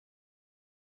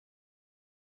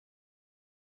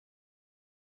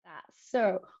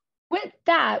So, with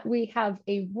that, we have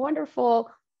a wonderful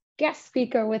guest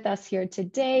speaker with us here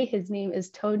today. His name is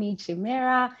Tony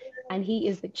Chimera, and he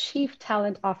is the Chief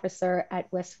Talent Officer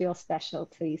at Westfield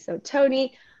Specialty. So,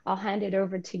 Tony, I'll hand it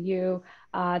over to you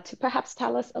to perhaps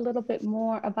tell us a little bit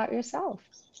more about yourself.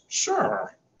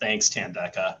 Sure. Thanks,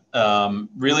 Tandeka.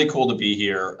 Really cool to be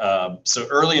here. So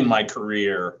early in my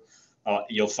career,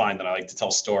 you'll find that I like to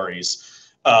tell stories.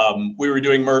 We were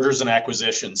doing mergers and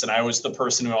acquisitions, and I was the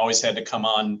person who always had to come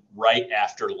on right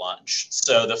after lunch.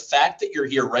 So the fact that you're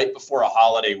here right before a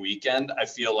holiday weekend, I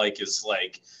feel like is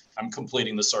like I'm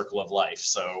completing the circle of life.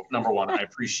 So number one, I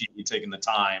appreciate you taking the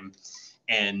time.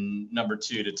 And number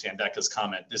two, to Tandeka's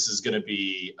comment, this is going to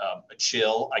be a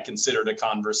chill. I consider it a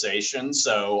conversation.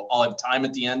 So I'll have time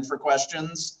at the end for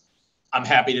questions. I'm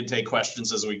happy to take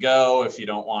questions as we go. If you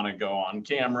don't want to go on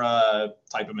camera,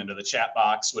 type them into the chat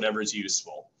box, whatever is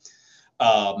useful.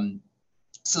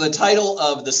 So the title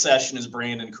of the session is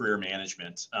Brand and Career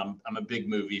Management. I'm a big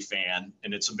movie fan,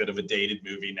 and it's a bit of a dated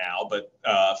movie now, but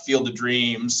Field of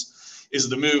Dreams is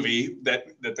the movie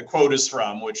that the quote is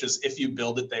from, which is, if you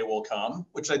build it, they will come,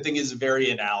 which I think is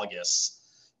very analogous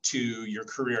to your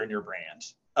career and your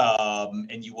brand.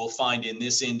 And you will find in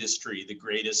this industry, the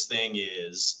greatest thing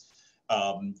is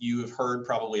you have heard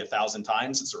probably 1,000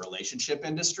 times, it's a relationship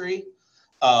industry.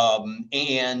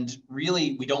 And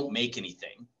really, we don't make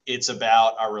anything. It's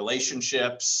about our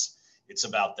relationships. It's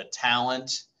about the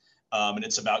talent. And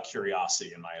it's about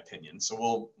curiosity, in my opinion.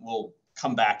 So we'll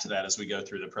come back to that as we go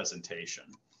through the presentation.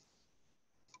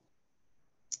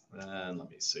 And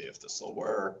let me see if this will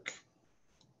work.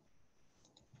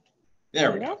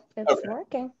 There we go. It's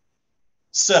working.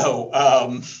 So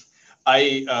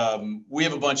we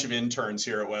have a bunch of interns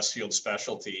here at Westfield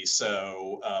Specialty.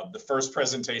 So the first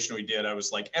presentation we did, I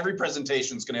was like, every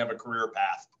presentation is going to have a career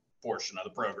path portion of the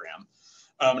program.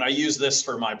 And I use this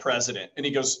for my president. And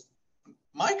he goes,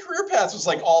 my career path was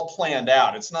like all planned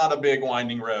out. It's not a big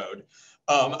winding road.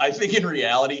 I think in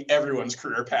reality, everyone's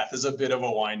career path is a bit of a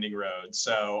winding road.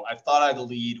 So I thought I'd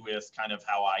lead with kind of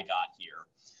how I got here.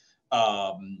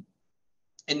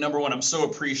 And number one, I'm so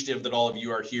appreciative that all of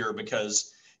you are here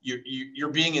because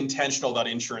you're being intentional about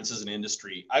insurance as an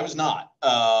industry. I was not.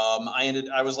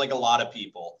 I was like a lot of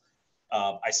people.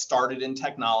 I started in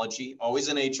technology, always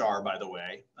in HR, by the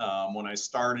way. When I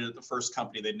started at the first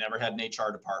company, they'd never had an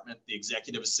HR department. The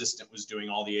executive assistant was doing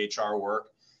all the HR work.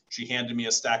 She handed me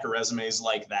a stack of resumes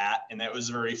like that, and that was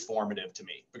very formative to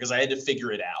me because I had to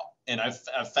figure it out. And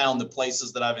I've found the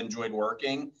places that I've enjoyed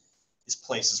working is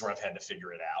places where I've had to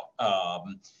figure it out.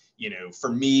 For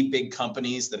me, big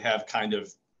companies that have kind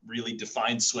of really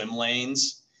defined swim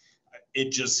lanes,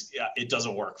 it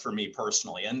doesn't work for me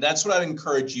personally. And that's what I'd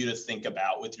encourage you to think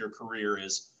about with your career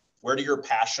is, where do your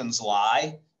passions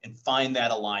lie, and find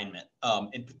that alignment,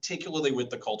 and particularly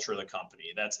with the culture of the company.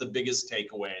 That's the biggest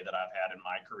takeaway that I've had in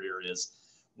my career is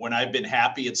when I've been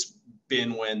happy, it's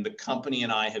been when the company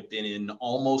and I have been in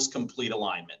almost complete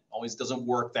alignment. Always doesn't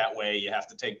work that way. You have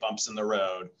to take bumps in the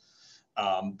road.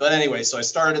 But anyway, so I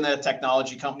started in that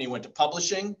technology company, went to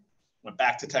publishing, went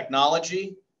back to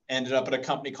technology, ended up at a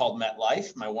company called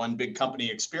MetLife, my one big company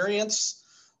experience.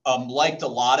 Liked a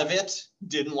lot of it,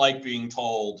 didn't like being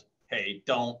told, hey,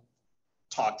 don't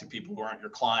talk to people who aren't your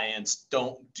clients,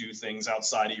 don't do things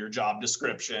outside of your job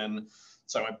description.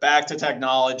 So I went back to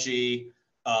technology,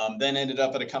 then ended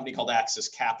up at a company called Axis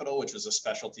Capital, which was a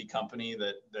specialty company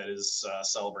that is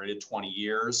celebrated 20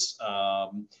 years.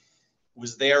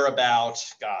 Was there about,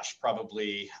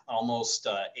 probably almost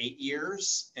 8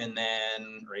 years, or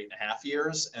 8.5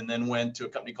 years, and then went to a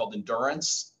company called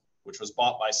Endurance, which was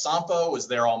bought by Sampo, was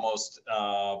there almost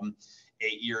 8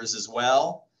 years as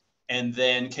well. And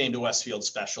then came to Westfield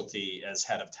Specialty as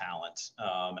head of talent.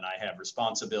 And I have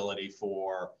responsibility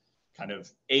for kind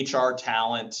of HR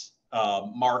talent,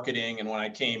 marketing. And when I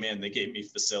came in, they gave me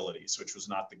facilities, which was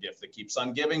not the gift that keeps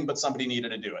on giving, but somebody needed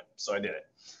to do it. So I did it.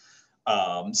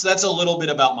 So that's a little bit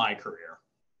about my career.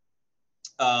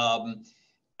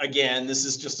 Again, this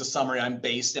is just a summary. I'm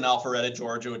based in Alpharetta,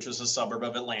 Georgia, which is a suburb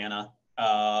of Atlanta.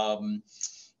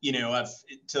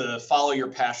 To follow your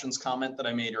passions comment that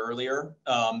I made earlier,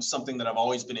 something that I've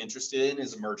always been interested in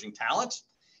is emerging talent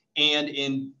and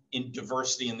in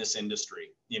diversity in this industry.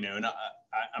 And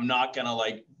I'm not going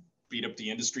to beat up the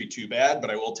industry too bad, but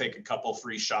I will take a couple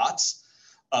free shots.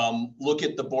 Look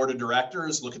at the board of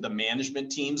directors, look at the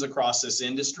management teams across this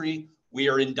industry. We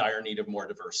are in dire need of more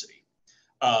diversity.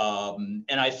 And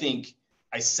I think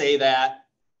I say that,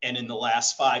 and in the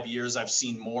last 5 years, I've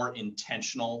seen more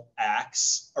intentional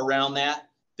acts around that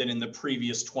than in the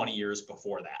previous 20 years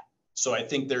before that. So I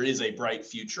think there is a bright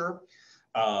future.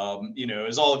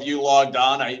 As all of you logged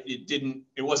on,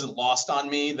 it wasn't lost on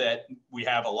me that we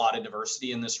have a lot of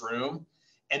diversity in this room,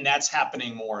 and that's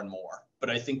happening more and more. But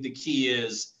I think the key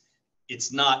is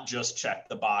it's not just check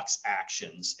the box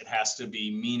actions. It has to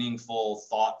be meaningful,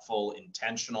 thoughtful,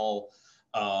 intentional,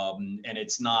 and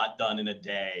it's not done in a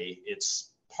day. It's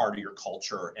part of your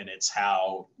culture, and it's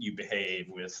how you behave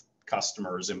with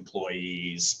customers,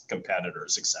 employees,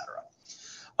 competitors, etc.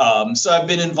 So I've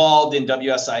been involved in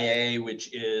WSIA,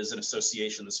 which is an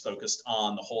association that's focused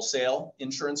on the wholesale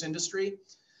insurance industry.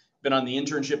 Been on the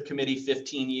internship committee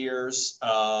 15 years,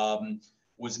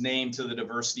 was named to the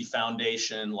Diversity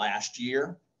Foundation last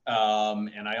year.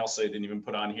 And I also didn't even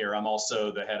put on here, I'm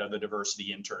also the head of the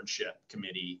Diversity Internship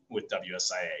Committee with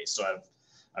WSIA. So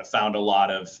I've found a lot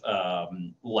of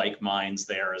like minds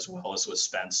there, as well as with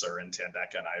Spencer and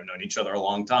Tandeka, and I have known each other a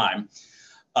long time.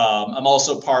 I'm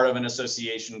also part of an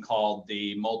association called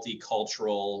the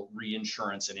Multicultural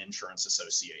Reinsurance and Insurance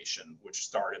Association, which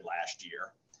started last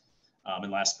year.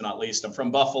 And last but not least, I'm from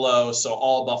Buffalo, so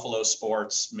all Buffalo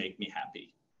sports make me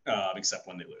happy, except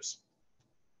when they lose.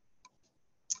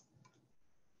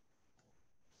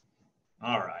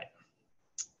 All right.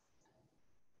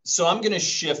 So I'm going to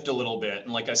shift a little bit.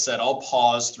 And like I said, I'll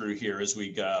pause through here as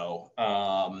we go.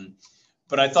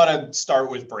 But I thought I'd start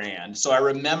with brand. So I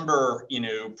remember,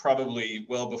 probably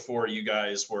well before you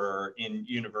guys were in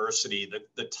university,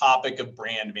 the topic of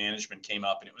brand management came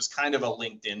up, and it was kind of a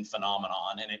LinkedIn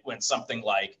phenomenon. And it went something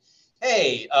like,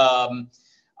 hey,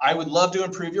 I would love to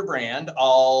improve your brand.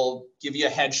 I'll give you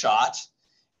a headshot,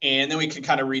 and then we can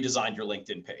kind of redesign your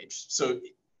LinkedIn page. So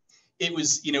it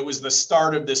was the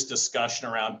start of this discussion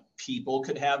around people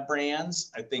could have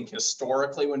brands. I think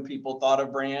historically when people thought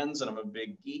of brands, and I'm a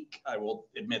big geek, I will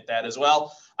admit that as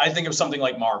well, I think of something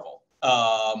like Marvel,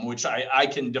 which I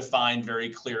can define very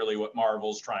clearly what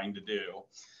Marvel's trying to do.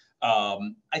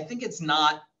 I think it's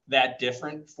not that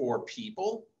different for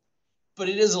people, but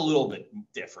it is a little bit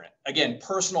different. Again,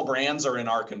 personal brands are in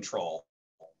our control.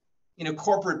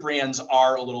 Corporate brands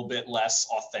are a little bit less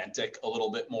authentic, a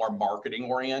little bit more marketing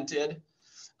oriented.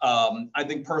 I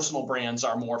think personal brands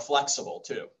are more flexible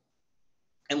too.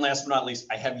 And last but not least,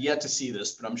 I have yet to see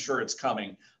this, but I'm sure it's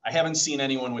coming. I haven't seen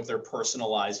anyone with their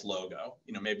personalized logo.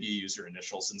 Maybe you use your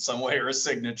initials in some way or a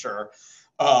signature,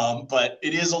 but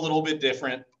it is a little bit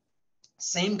different.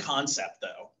 Same concept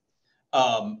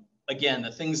though. Again,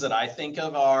 the things that I think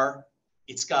of are,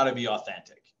 it's got to be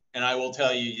authentic. And I will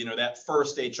tell you, that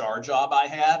first HR job I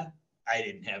had, I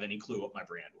didn't have any clue what my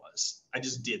brand was. I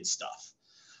just did stuff.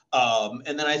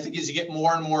 And then I think as you get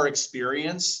more and more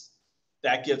experience,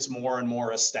 that gets more and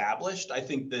more established. I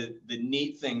think the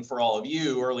neat thing for all of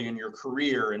you early in your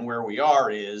career and where we are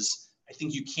is, I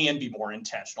think you can be more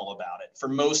intentional about it. For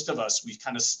most of us, we've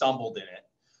kind of stumbled in it.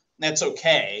 And that's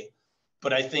okay.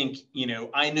 But I think,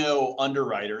 I know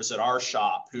underwriters at our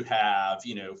shop who have,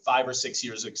 5 or 6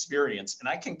 years of experience, and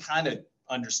I can kind of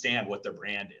understand what their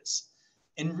brand is.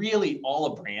 And really all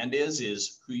a brand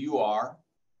is who you are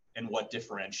and what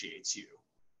differentiates you.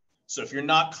 So if you're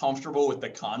not comfortable with the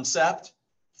concept,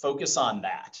 focus on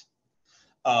that.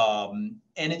 And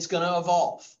it's going to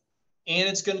evolve and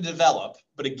it's going to develop.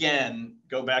 But again,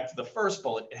 go back to the first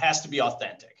bullet, it has to be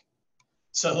authentic.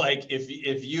 So like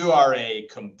if you are a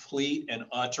complete and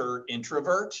utter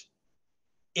introvert,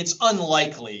 it's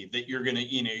unlikely that you're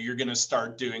gonna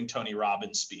start doing Tony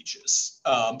Robbins speeches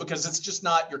because it's just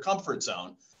not your comfort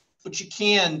zone. But you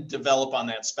can develop on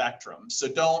that spectrum. So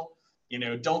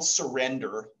don't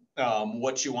surrender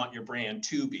what you want your brand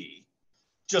to be.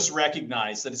 Just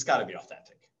recognize that it's got to be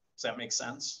authentic. Does that make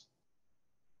sense?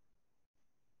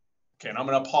 Okay, and I'm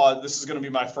going to pause. This is going to be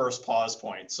my first pause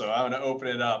point. So I'm going to open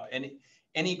it up.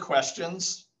 Any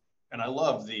questions? And I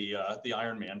love the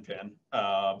Iron Man pin.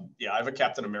 Yeah, I have a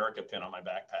Captain America pin on my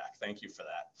backpack. Thank you for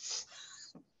that.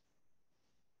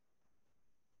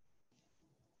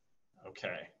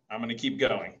 Okay, I'm going to keep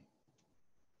going.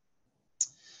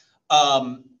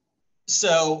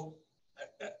 So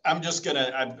I'm just going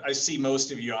to, I see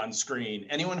most of you on screen.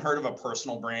 Anyone heard of a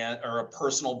personal brand or a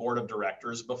personal board of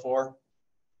directors before?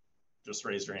 Just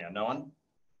raise your hand. No one?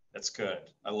 That's good.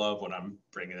 I love when I'm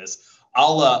bringing this.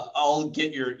 I'll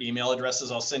get your email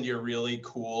addresses. I'll send you a really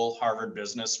cool Harvard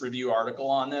Business Review article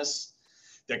on this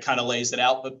that kind of lays it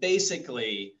out. But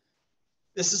basically,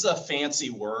 this is a fancy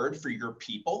word for your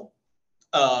people.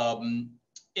 And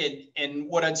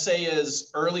what I'd say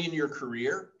is early in your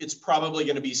career, it's probably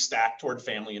going to be stacked toward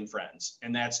family and friends.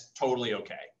 And that's totally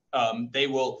okay.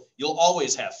 You'll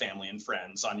always have family and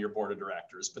friends on your board of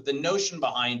directors. But the notion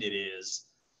behind it is,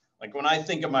 like when I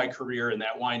think of my career and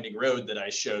that winding road that I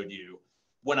showed you,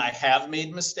 when I have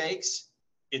made mistakes,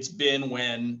 It's been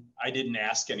when I didn't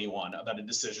ask anyone about a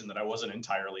decision that I wasn't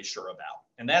entirely sure about.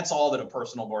 And that's all that a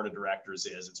personal board of directors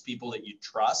is. It's people that you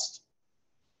trust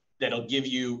that'll give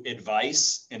you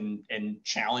advice and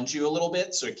challenge you a little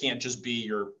bit. So it can't just be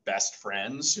your best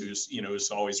friends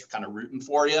who's always kind of rooting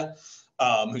for you,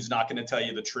 who's not going to tell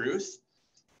you the truth.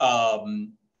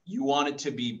 You want it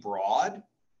to be broad,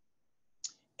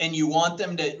 and you want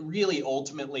them to really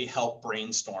ultimately help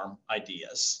brainstorm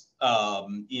ideas.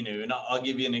 And I'll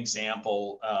give you an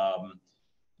example.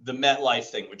 The MetLife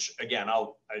thing, which again,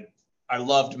 I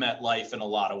loved MetLife in a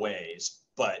lot of ways,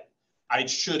 but I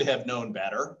should have known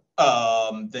better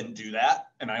than do that.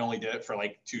 And I only did it for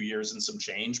like 2 years and some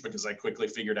change because I quickly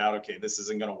figured out, okay, this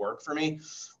isn't going to work for me.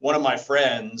 One of my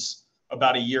friends,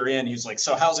 about a year in, he's like,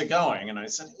 so how's it going? And I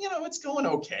said, it's going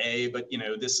okay, but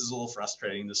this is a little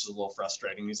frustrating. This is a little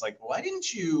frustrating. He's like, why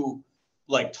didn't you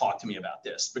like talk to me about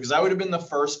this? Because I would have been the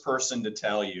first person to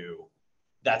tell you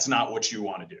that's not what you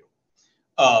want to do.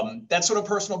 That's what a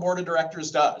personal board of directors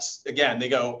does. Again, they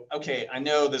go, okay, I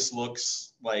know this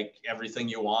looks like everything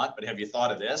you want, but have you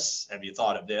thought of this? Have you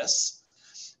thought of this?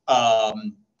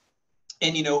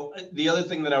 And the other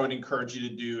thing that I would encourage you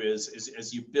to do is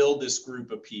as you build this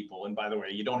group of people, and by the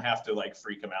way, you don't have to like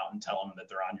freak them out and tell them that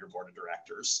they're on your board of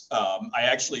directors. I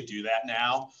actually do that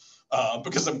now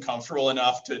because I'm comfortable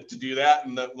enough to do that.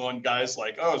 And the one guy's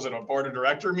like, oh, is it a board of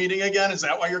director meeting again? Is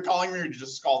that why you're calling me, or you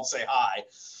just called to say hi?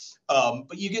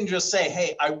 But you can just say,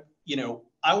 hey, I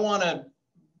want to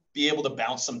be able to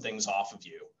bounce some things off of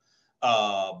you.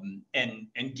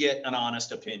 And get an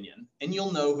honest opinion, and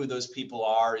you'll know who those people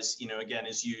are. As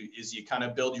you kind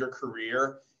of build your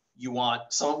career, you want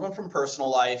some of them from personal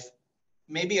life,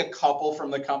 maybe a couple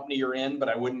from the company you're in, but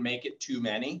I wouldn't make it too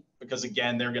many, because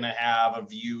again, they're going to have a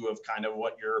view of kind of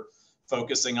what you're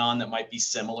focusing on that might be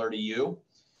similar to you,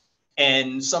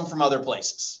 and some from other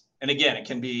places. And again,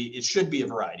 it should be a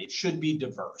variety. It should be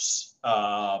diverse.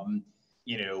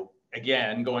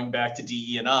 Again, going back to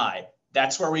DE&I,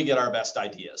 that's where we get our best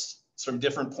ideas. It's from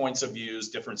different points of views,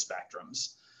 different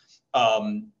spectrums.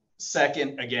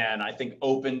 Second, again, I think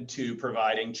open to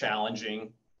providing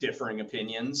challenging, differing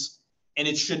opinions, and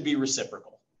it should be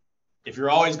reciprocal. If you're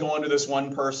always going to this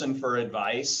one person for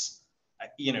advice,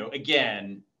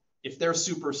 again, if they're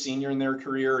super senior in their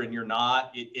career and you're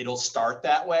not, it'll start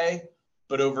that way,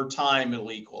 but over time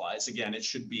it'll equalize. Again, it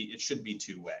should be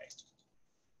two-way.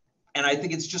 And I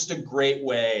think it's just a great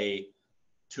way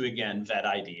to, again, vet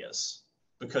ideas,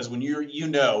 because when you're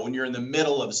in the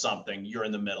middle of something, you're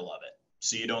in the middle of it.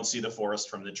 So you don't see the forest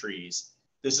from the trees.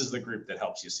 This is the group that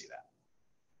helps you see that.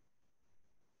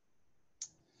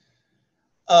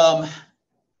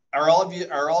 Are all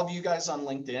of you guys on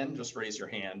LinkedIn? Just raise your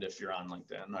hand if you're on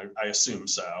LinkedIn. I assume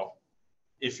so.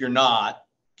 If you're not,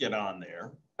 get on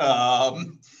there. I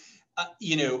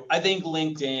think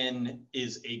LinkedIn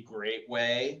is a great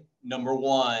way. Number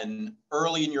one,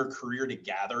 early in your career to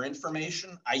gather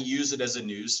information. I use it as a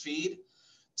news feed.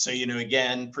 So,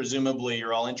 again, presumably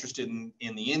you're all interested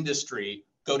in the industry.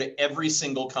 Go to every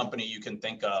single company you can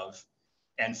think of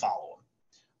and follow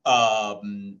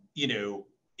them.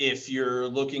 If you're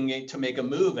looking to make a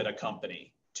move at a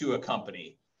company,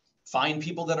 find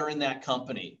people that are in that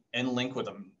company and link with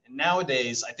them.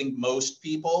 Nowadays, I think most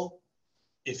people,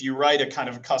 if you write a kind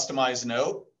of customized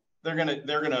note, they're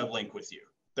gonna link with you.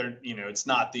 It's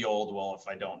not the old, well, if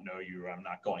I don't know you, I'm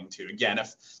not going to. Again,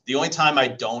 if the only time I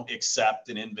don't accept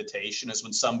an invitation is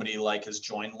when somebody like has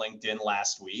joined LinkedIn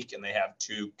last week and they have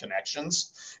 2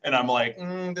 connections, and I'm like,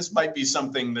 this might be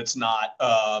something that's not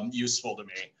useful to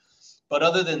me. But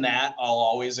other than that, I'll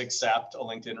always accept a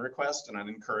LinkedIn request, and I'd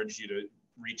encourage you to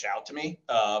reach out to me.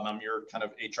 I'm your kind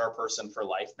of HR person for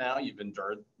life now. You've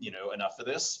endured, enough of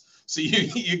this. So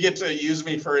you get to use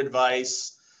me for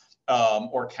advice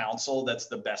or counsel. That's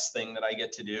the best thing that I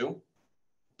get to do.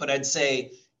 But I'd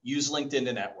say use LinkedIn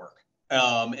to network.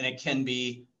 And it can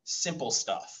be simple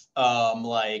stuff.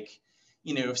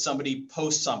 If somebody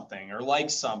posts something or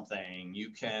likes something,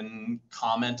 you can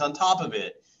comment on top of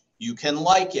it. You can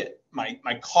like it.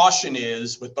 My caution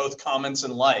is with both comments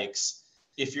and likes,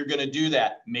 if you're going to do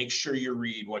that, make sure you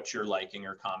read what you're liking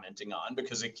or commenting on,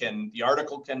 because the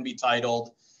article can be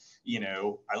titled,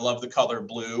 I love the color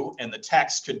blue, and the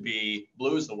text could be,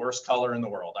 blue is the worst color in the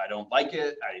world. I don't like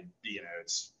it.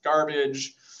 It's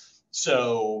garbage.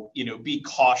 So, be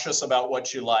cautious about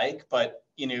what you like. But,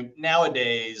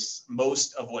 nowadays,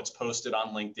 most of what's posted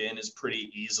on LinkedIn is pretty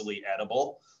easily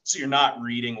edible. So you're not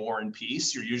reading War and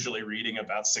Peace. You're usually reading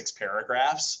about 6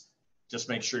 paragraphs. Just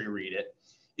make sure you read it.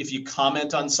 If you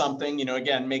comment on something,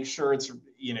 again, make sure it's,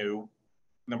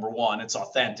 number one, it's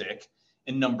authentic.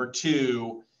 And number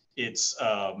two, It's,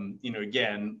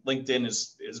 again, LinkedIn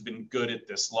has been good at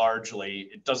this largely.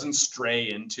 It doesn't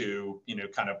stray into,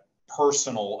 kind of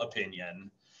personal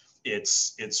opinion.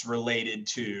 It's related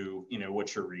to,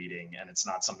 what you're reading, and it's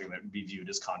not something that would be viewed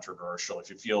as controversial. If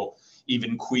you feel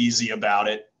even queasy about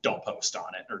it, don't post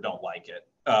on it or don't like it.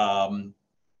 And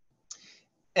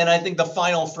I think the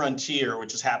final frontier,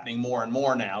 which is happening more and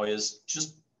more now, is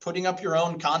just putting up your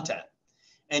own content.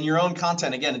 And your own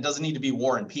content, again, it doesn't need to be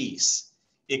War and Peace.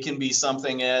 It can be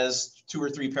something as 2 or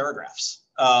 3 paragraphs.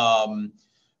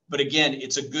 But again,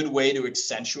 it's a good way to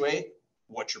accentuate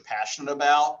what you're passionate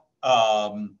about,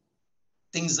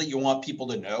 things that you want people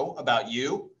to know about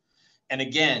you. And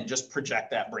again, just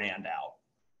project that brand out.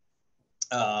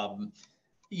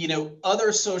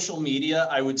 Other social media,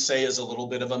 I would say, is a little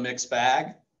bit of a mixed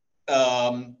bag.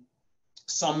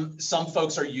 Some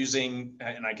folks are using,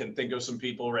 and I can think of some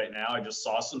people right now, I just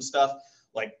saw some stuff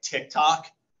like TikTok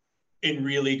in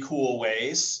really cool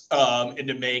ways, and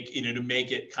to make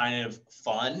it kind of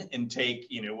fun and take,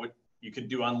 what you could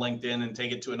do on LinkedIn and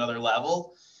take it to another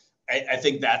level. I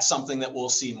think that's something that we'll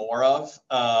see more of.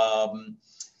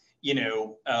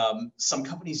 Some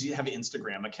companies have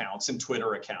Instagram accounts and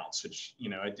Twitter accounts, which,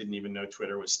 I didn't even know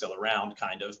Twitter was still around,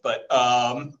 kind of, but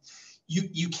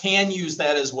you can use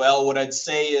that as well. What I'd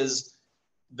say is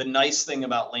the nice thing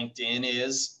about LinkedIn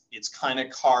is it's kind of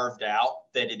carved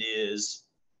out that it is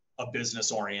a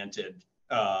business-oriented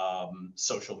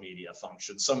social media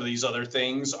function. Some of these other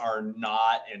things are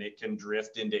not, and it can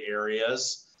drift into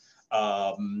areas.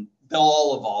 They'll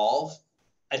all evolve.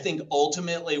 I think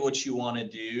ultimately what you want to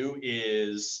do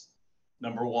is,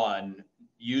 number one,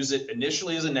 use it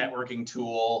initially as a networking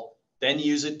tool, then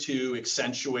use it to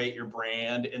accentuate your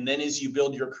brand. And then as you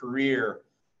build your career,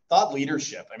 thought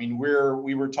leadership. I mean,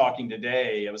 we were talking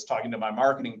today, I was talking to my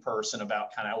marketing person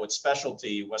about kind of what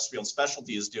Westfield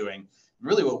Specialty is doing.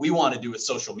 Really what we want to do with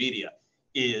social media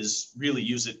is really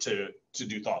use it to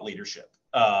do thought leadership.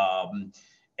 And,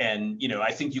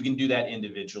 I think you can do that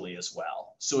individually as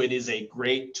well. So it is a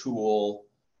great tool,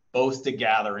 both to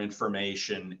gather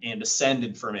information and to send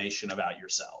information about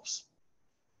yourselves.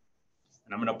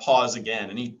 And I'm going to pause again.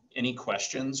 Any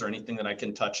questions or anything that I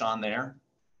can touch on there?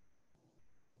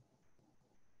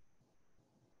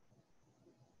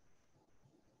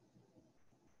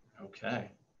 Okay.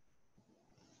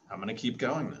 I'm going to keep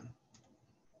going then.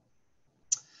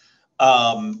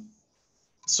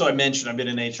 So I mentioned I've been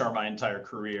in HR my entire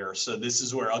career. So this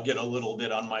is where I'll get a little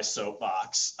bit on my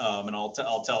soapbox, and I'll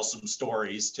tell some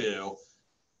stories too.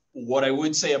 What I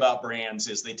would say about brands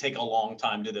is they take a long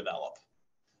time to develop.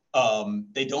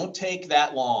 They don't take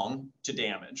that long to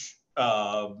damage.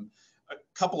 A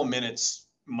couple of minutes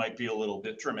might be a little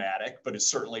bit dramatic, but it's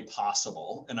certainly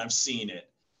possible, and I've seen it.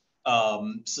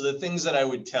 So the things that I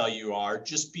would tell you are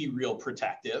just be real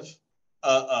protective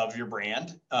of your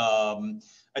brand.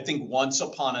 I think once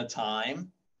upon a time,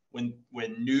 when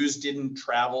news didn't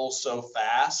travel so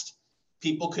fast,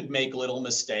 people could make little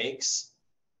mistakes,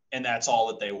 and that's all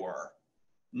that they were.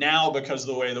 Now, because of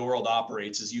the way the world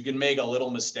operates, is you can make a little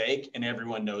mistake and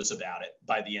everyone knows about it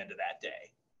by the end of that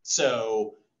day.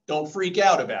 So don't freak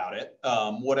out about it.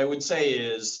 What I would say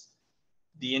is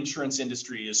the insurance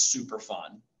industry is super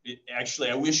fun.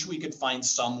 Actually, I wish we could find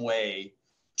some way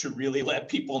to really let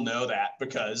people know that,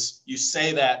 because you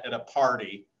say that at a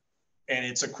party and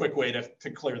it's a quick way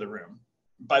to clear the room.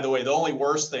 By the way, the only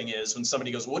worst thing is when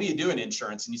somebody goes, "What do you do in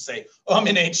insurance?" And you say, "Oh, I'm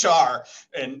in HR."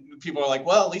 And people are like,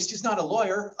 "Well, at least he's not a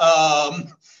lawyer."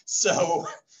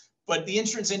 But the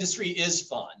insurance industry is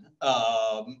fun.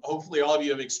 Hopefully all of you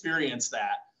have experienced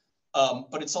that.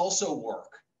 But it's also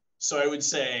work. So I would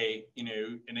say,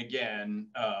 and again,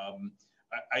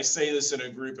 I say this in a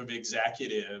group of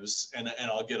executives, and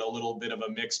I'll get a little bit of a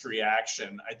mixed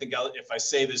reaction. I think if I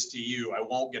say this to you, I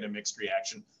won't get a mixed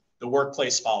reaction. The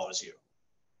workplace follows you,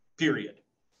 period.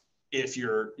 If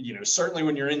you're, certainly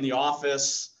when you're in the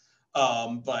office,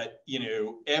 but,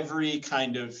 every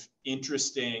kind of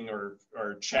interesting or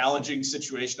challenging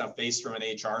situation I've faced from an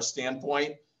HR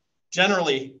standpoint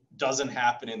generally doesn't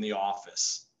happen in the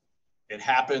office. It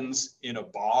happens in a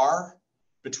bar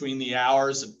between the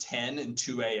hours of 10 and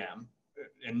 2 a.m.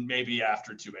 and maybe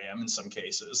after 2 a.m. in some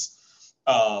cases.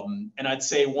 And I'd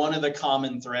say one of the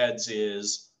common threads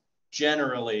is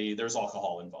generally there's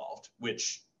alcohol involved,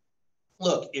 which,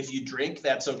 look, if you drink,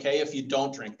 that's okay. If you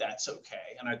don't drink, that's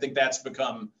okay. And I think that's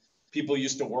become, people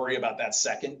used to worry about that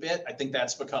second bit. I think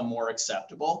that's become more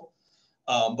acceptable.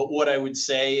 But what I would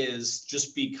say is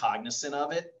just be cognizant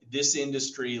of it. This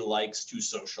industry likes to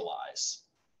socialize.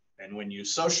 And when you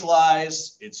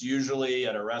socialize, it's usually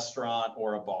at a restaurant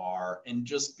or a bar, and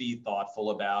just be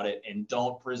thoughtful about it. And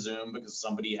don't presume because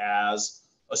somebody has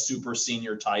a super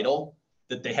senior title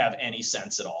that they have any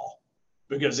sense at all.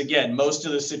 Because again, most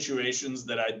of the situations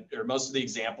or most of the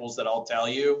examples that I'll tell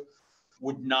you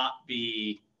would not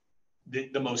be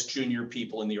the most junior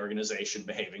people in the organization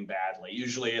behaving badly.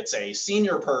 Usually it's a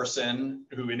senior person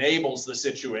who enables the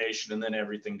situation and then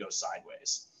everything goes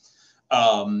sideways.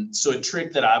 So a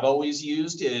trick that I've always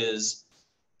used is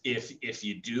if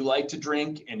you do like to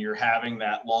drink and you're having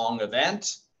that long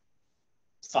event,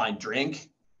 fine drink.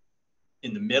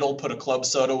 In the middle, put a club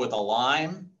soda with a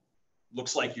lime.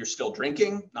 Looks like you're still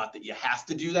drinking. Not that you have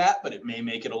to do that, but it may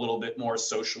make it a little bit more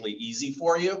socially easy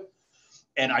for you.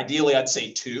 And ideally, I'd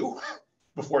say 2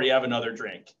 before you have another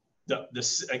drink. The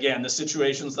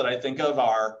situations that I think of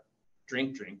are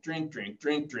drink, drink, drink, drink,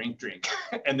 drink, drink, drink,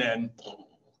 and then.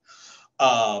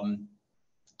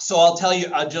 So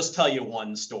I'll just tell you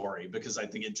one story because I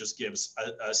think it just gives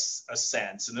a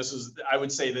sense. And I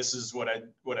would say this is what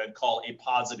I'd call a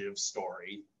positive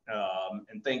story.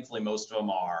 And thankfully most of them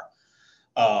are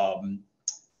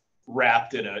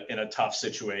wrapped in a tough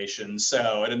situation.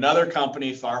 So at another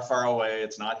company far, far away,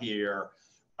 it's not here.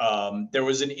 There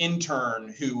was an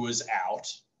intern who was out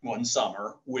one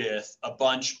summer with a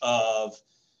bunch of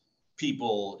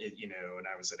people, and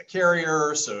I was at a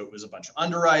carrier, so it was a bunch of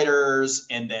underwriters,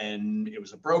 and then it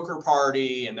was a broker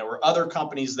party, and there were other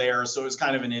companies there, so it was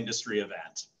kind of an industry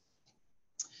event.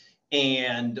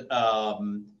 And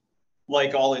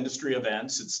like all industry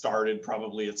events, it started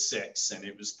probably at 6, and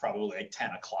it was probably like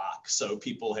 10 o'clock. So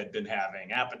people had been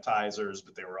having appetizers,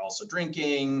 but they were also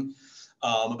drinking.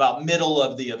 About middle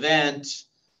of the event,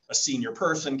 a senior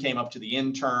person came up to the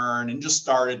intern and just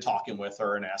started talking with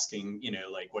her and asking,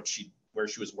 like where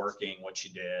she was working, what she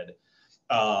did,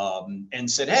 and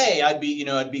said, "Hey, I'd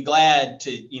be glad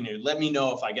to, let me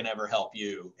know if I can ever help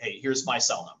you. Hey, here's my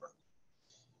cell number."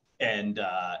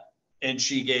 And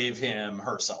she gave him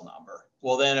her cell number.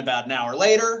 Well, then about an hour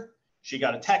later, she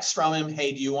got a text from him.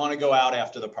 "Hey, do you want to go out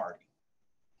after the party?"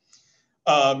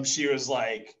 She was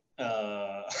like,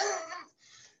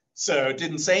 so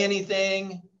didn't say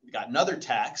anything. Got another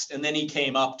text, and then he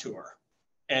came up to her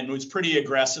and was pretty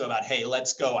aggressive about, "Hey,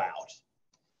 let's go out."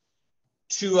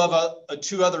 Two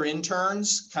other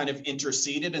interns kind of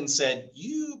interceded and said,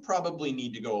 "You probably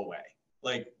need to go away.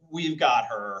 Like, we've got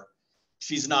her.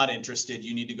 She's not interested.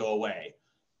 You need to go away."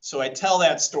 So I tell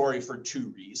that story for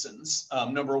 2 reasons.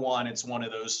 Number one, it's one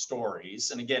of those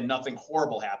stories. And again, nothing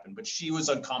horrible happened, but she was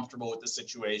uncomfortable with the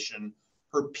situation.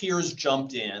 Her peers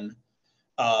jumped in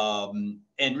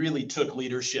and really took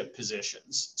leadership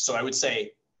positions. So I would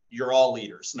say you're all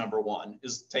leaders. Number one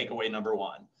is takeaway number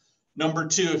one. Number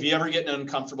two, if you ever get in an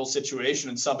uncomfortable situation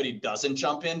and somebody doesn't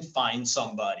jump in, find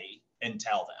somebody and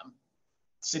tell them.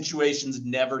 Situations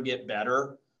never get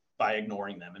better by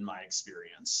ignoring them, in my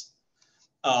experience.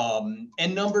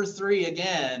 And number three,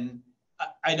 again,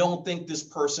 I don't think this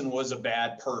person was a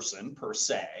bad person per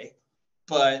se,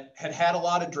 but had a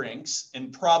lot of drinks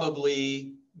and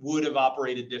probably would have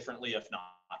operated differently if not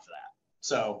for that.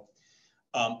 So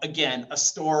again, a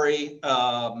story.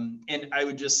 And I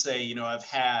would just say, I've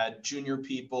had junior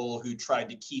people who tried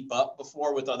to keep up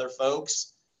before with other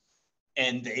folks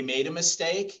and they made a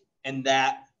mistake, and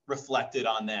that reflected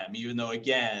on them. Even though,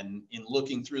 again, in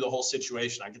looking through the whole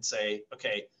situation, I could say,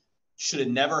 okay, should have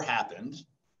never happened.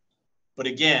 But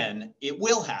again, it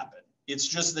will happen. It's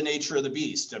just the nature of the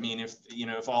beast. I mean,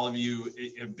 if all of you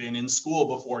have been in school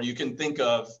before, you can think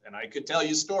of, and I could tell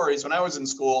you stories when I was in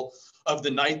school of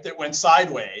the night that went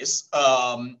sideways,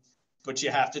 but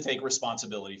you have to take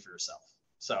responsibility for yourself.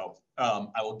 So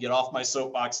I will get off my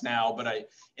soapbox now,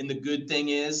 and the good thing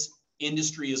is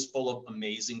industry is full of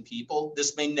amazing people.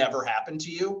 This may never happen to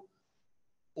you,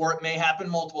 or it may happen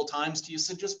multiple times to you,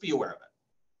 so just be aware of it.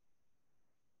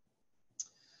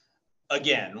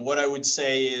 Again, what I would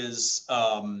say is,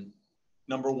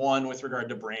 number one, with regard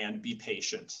to brand, be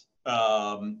patient.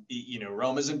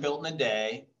 Rome isn't built in a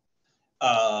day.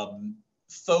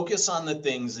 Focus on the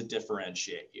things that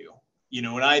differentiate you.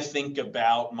 When I think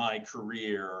about my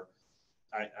career,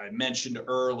 I mentioned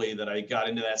early that I got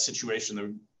into that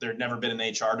situation. There had never been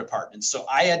an HR department. So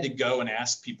I had to go and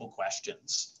ask people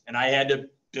questions, and I had to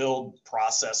build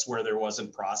process where there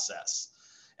wasn't process.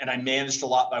 And I managed a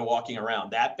lot by walking around.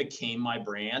 That became my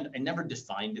brand. I never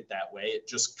defined it that way. It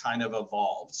just kind of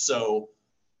evolved. So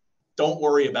don't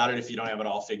worry about it if you don't have it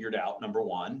all figured out, number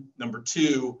one. Number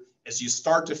two, as you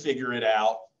start to figure it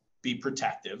out, be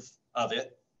protective of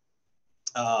it.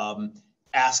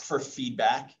 Ask for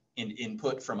feedback and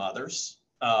input from others.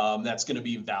 That's going to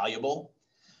be valuable.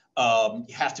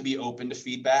 You have to be open to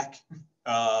feedback.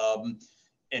 And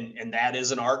that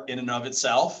is an art in and of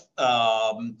itself.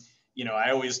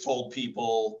 I always told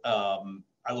people,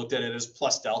 I looked at it as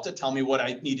plus delta. Tell me what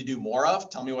I need to do more of.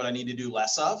 Tell me what I need to do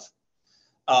less of.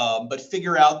 But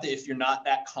figure out that if you're not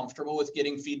that comfortable with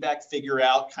getting feedback, figure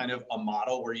out kind of a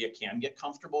model where you can get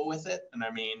comfortable with it. And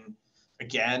I mean,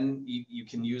 again, you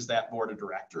can use that board of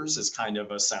directors as kind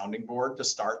of a sounding board to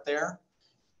start there.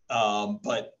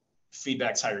 But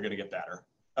feedback's how you're going to get better.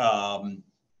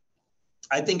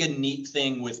 I think a neat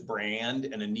thing with brand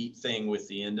and a neat thing with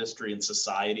the industry and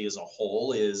society as a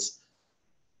whole is,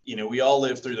 we all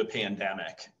lived through the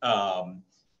pandemic.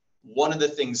 One of the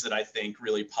things that I think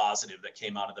really positive that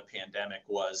came out of the pandemic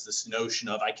was this notion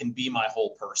of I can be my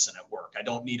whole person at work. I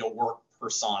don't need a work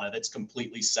persona that's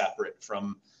completely separate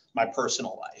from my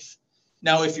personal life.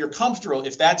 Now, if you're comfortable,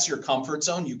 if that's your comfort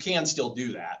zone, you can still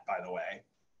do that, by the way.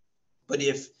 But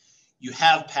if you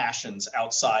have passions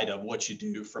outside of what you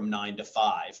do from 9 to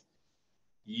 5,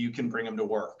 you can bring them to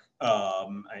work.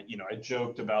 I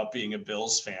joked about being a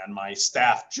Bills fan. My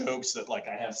staff jokes that like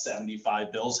I have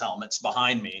 75 Bills helmets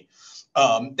behind me.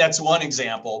 That's one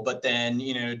example. But then,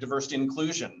 diversity and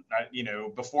inclusion,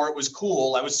 before it was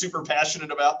cool, I was super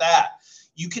passionate about that.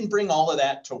 You can bring all of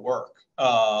that to work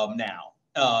now.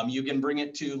 You can bring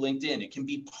it to LinkedIn. It can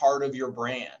be part of your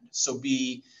brand. So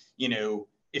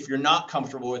if you're not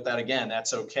comfortable with that, again,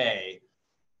 that's okay.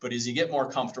 But as you get more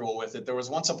comfortable with it, there was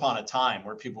once upon a time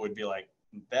where people would be like,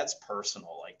 that's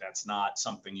personal. Like, that's not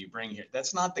something you bring here.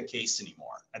 That's not the case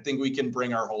anymore. I think we can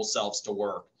bring our whole selves to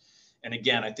work. And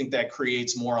again, I think that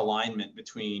creates more alignment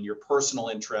between your personal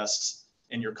interests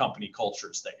and your company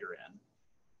cultures that you're in.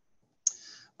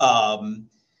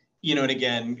 And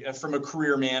again, from a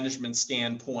career management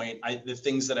standpoint, the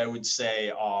things that I would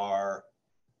say are,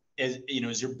 as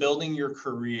you're building your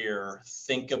career,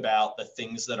 think about the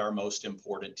things that are most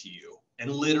important to you and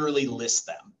literally list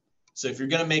them. So if you're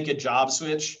going to make a job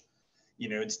switch,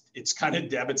 it's kind of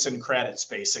debits and credits,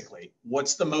 basically.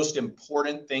 What's the most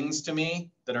important things to me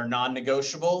that are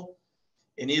non-negotiable?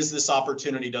 And is this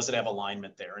opportunity, does it have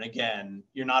alignment there? And again,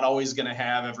 you're not always going to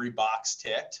have every box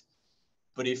ticked,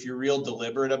 but if you're real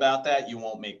deliberate about that, you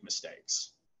won't make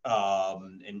mistakes.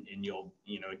 And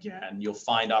you'll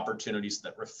find opportunities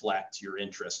that reflect your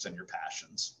interests and your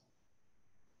passions.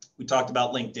 We talked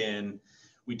about LinkedIn.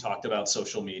 We talked about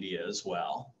social media as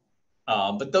well.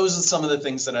 But those are some of the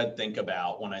things that I think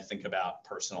about when I think about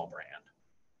personal brand.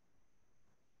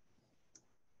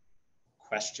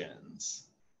 Questions?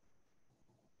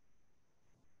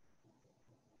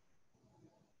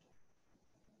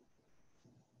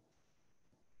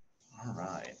 All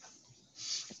right.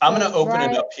 I'm going to open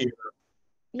it up here.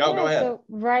 Go ahead. So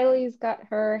Riley's got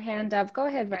her hand up. Go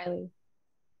ahead, Riley.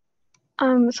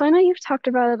 So I know you've talked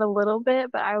about it a little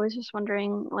bit, but I was just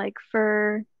wondering, like,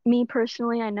 for me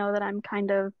personally, I know that I'm kind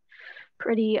of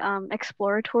pretty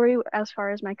exploratory as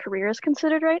far as my career is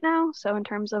considered right now. So in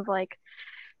terms of like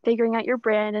figuring out your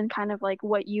brand and kind of like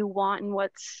what you want and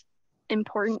what's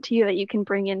important to you that you can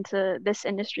bring into this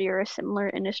industry or a similar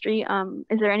industry,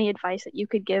 is there any advice that you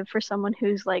could give for someone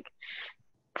who's like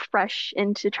fresh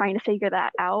into trying to figure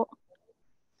that out?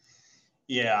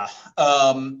 Yeah.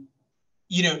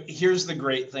 Here's the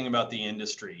great thing about the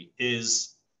industry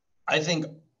is I think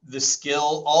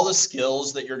all the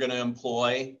skills that you're going to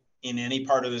employ in any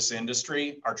part of this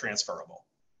industry are transferable.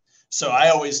 So I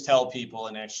always tell people,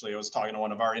 and actually I was talking to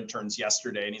one of our interns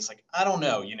yesterday and he's like, I don't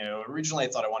know, originally I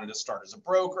thought I wanted to start as a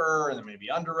broker and then maybe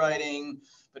underwriting,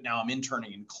 but now I'm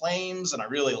interning in claims and I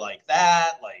really like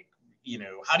that. Like,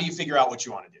 how do you figure out what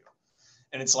you want to do?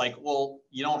 And it's like, well,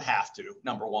 you don't have to,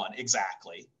 number one,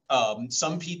 exactly.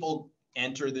 Some people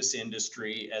enter this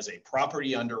industry as a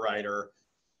property underwriter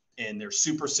and they're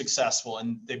super successful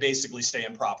and they basically stay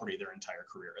in property their entire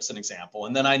career, as an example.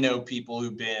 And then I know people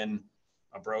who've been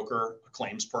a broker, a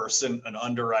claims person, an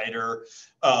underwriter,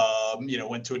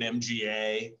 went to an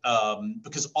MGA,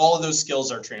 because all of those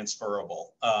skills are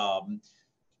transferable.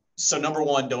 So number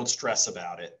one, don't stress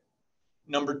about it.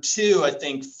 Number two, I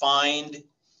think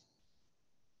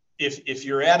if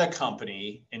you're at a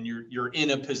company and you're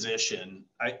in a position,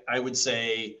 I would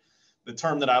say the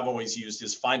term that I've always used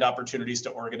is find opportunities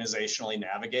to organizationally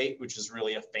navigate, which is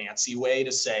really a fancy way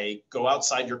to say, go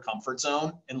outside your comfort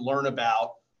zone and learn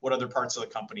about what other parts of the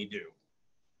company do.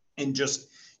 And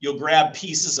you'll grab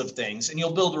pieces of things and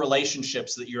you'll build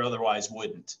relationships that you otherwise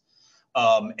wouldn't.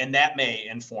 And that may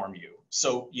inform you.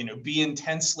 So, be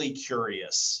intensely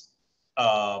curious.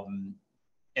 And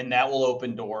that will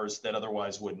open doors that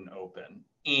otherwise wouldn't open.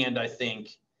 And I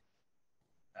think,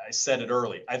 I said it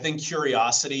early, I think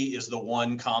curiosity is the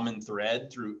one common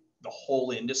thread through the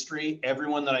whole industry,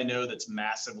 everyone that I know that's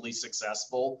massively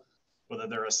successful, whether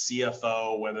they're a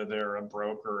CFO, whether they're a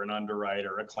broker, an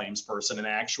underwriter, a claims person, an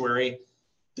actuary,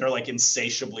 they're like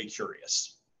insatiably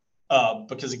curious.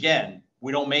 Because again,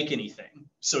 we don't make anything.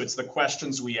 So it's the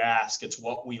questions we ask, it's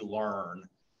what we learn.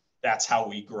 That's how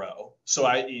we grow. So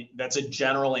that's a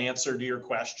general answer to your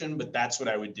question, but that's what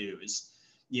I would do is,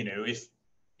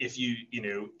 if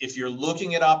you're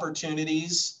looking at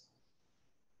opportunities,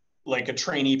 like a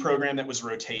trainee program that was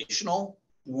rotational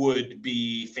would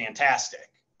be fantastic,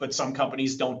 but some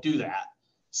companies don't do that.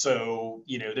 So,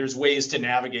 there's ways to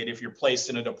navigate if you're placed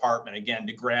in a department, again,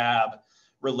 to grab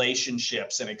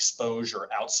relationships and exposure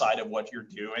outside of what you're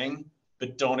doing,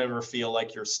 but don't ever feel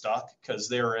like you're stuck, because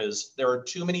there are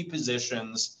too many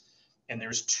positions and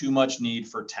there's too much need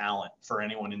for talent for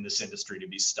anyone in this industry to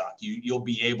be stuck. You'll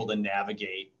be able to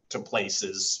navigate to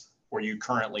places where you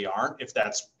currently aren't, if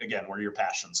that's, again, where your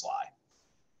passions lie.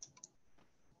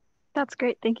 That's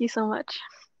great. Thank you so much.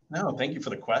 No, thank you for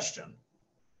the question.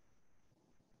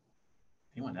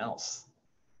 Anyone else?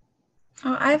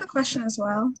 Oh, I have a question as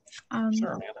well.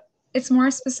 Sure, Amanda. It's more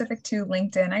specific to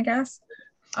LinkedIn, I guess.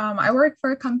 I work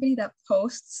for a company that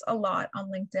posts a lot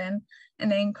on LinkedIn,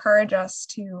 and they encourage us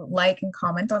to like and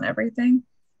comment on everything.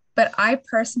 But I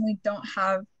personally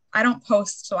I don't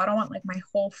post, so I don't want like my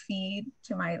whole feed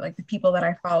to my like the people that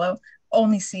I follow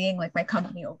only seeing like my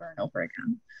company over and over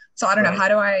again. So I don't know, how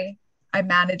do I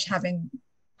manage having,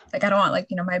 like, I don't want like,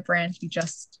 my brand to be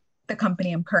just the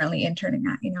company I'm currently interning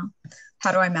at,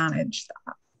 how do I manage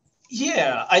that?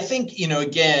 Yeah, I think,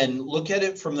 again, look at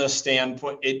it from the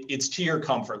standpoint, it's to your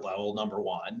comfort level, number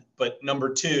one. But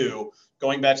number two,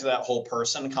 going back to that whole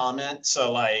person comment.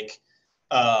 So like,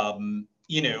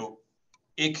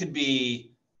 it could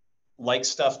be like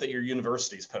stuff that your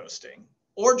university's posting,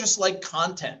 or just like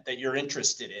content that you're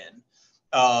interested in.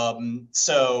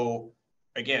 So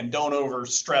again, don't over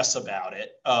stress about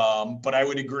it. But I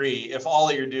would agree, if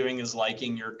all you're doing is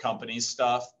liking your company's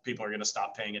stuff, people are going to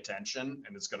stop paying attention,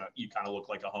 and you kind of look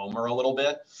like a homer a little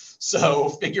bit. So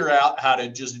figure out how to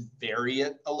just vary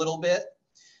it a little bit.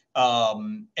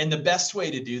 And the best way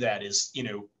to do that is,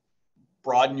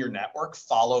 broaden your network,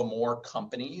 follow more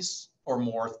companies or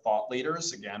more thought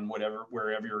leaders, again,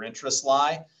 wherever your interests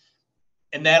lie.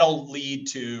 And that'll lead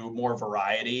to more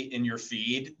variety in your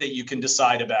feed that you can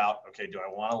decide about, okay, do I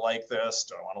want to like this?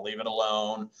 Do I want to leave it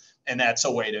alone? And that's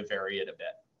a way to vary it a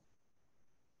bit.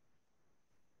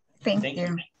 Thank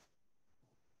you.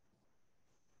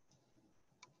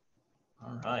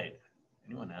 All right.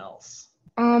 Anyone else?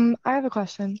 I have a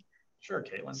question. Sure,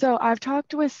 Caitlin. So I've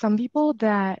talked with some people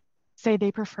that say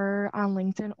they prefer on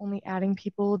LinkedIn only adding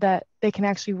people that they can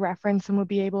actually reference and would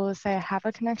be able to say, I have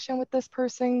a connection with this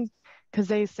person, because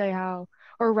they say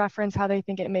or reference how they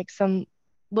think it makes them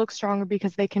look stronger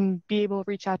because they can be able to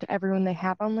reach out to everyone they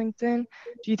have on LinkedIn.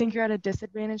 Do you think you're at a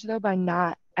disadvantage though by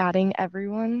not adding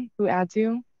everyone who adds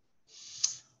you?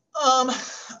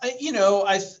 No,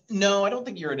 I don't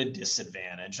think you're at a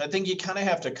disadvantage. I think you kind of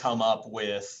have to come up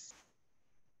with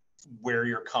where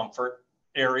your comfort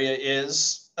area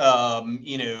is. Again,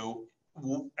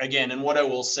 and what I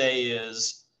will say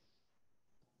is,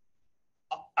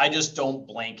 I just don't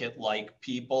blanket like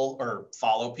people or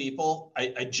follow people.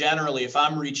 I generally, if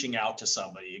I'm reaching out to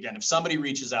somebody, again, if somebody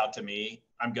reaches out to me,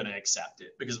 I'm going to accept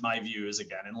it, because my view is,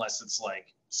 again, unless it's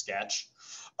like sketch,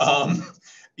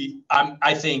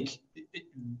 I think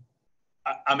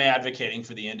I'm advocating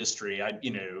for the industry.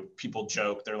 People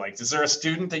joke, they're like, is there a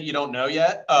student that you don't know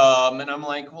yet? And I'm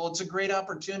like, well, it's a great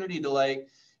opportunity to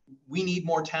we need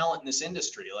more talent in this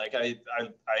industry. Like I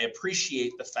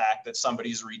appreciate the fact that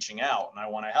somebody's reaching out and I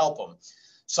want to help them.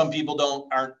 Some people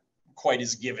aren't quite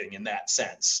as giving in that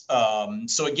sense.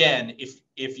 So again,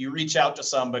 if you reach out to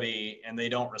somebody and they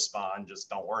don't respond, just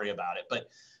don't worry about it. But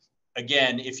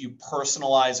again, if you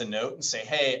personalize a note and say,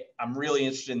 hey, I'm really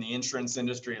interested in the insurance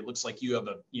industry. It looks like you have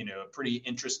a pretty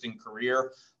interesting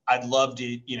career. I'd love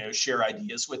to, share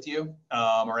ideas with you,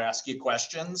 or ask you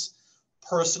questions.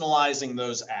 Personalizing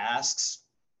those asks,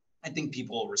 I think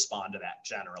people will respond to that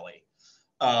generally.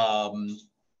 And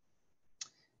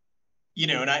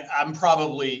I'm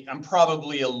probably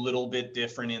a little bit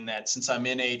different in that, since I'm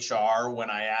in HR,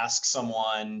 when I ask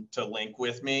someone to link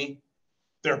with me,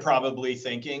 they're probably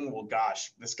thinking, well,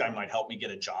 gosh, this guy might help me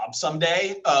get a job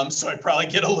someday. So I probably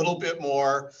get a little bit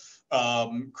more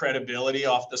credibility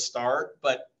off the start,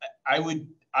 but I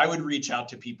would reach out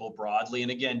to people broadly.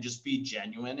 And again, just be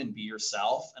genuine and be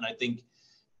yourself. And I think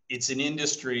it's an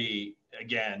industry,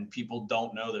 again, people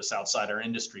don't know this outside our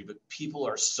industry, but people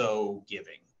are so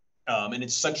giving. And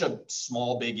it's such a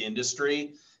small, big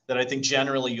industry that I think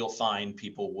generally you'll find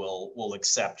people will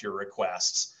accept your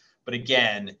requests. But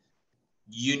again,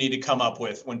 you need to come up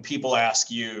with, when people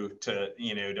ask you to,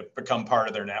 to become part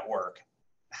of their network,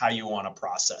 how you want to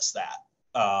process that.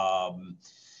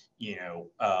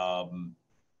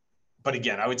 But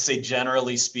again, I would say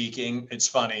generally speaking, it's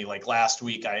funny, like last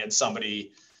week I had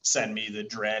somebody send me the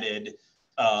dreaded,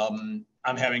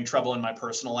 I'm having trouble in my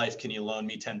personal life, can you loan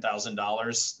me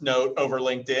 $10,000 note over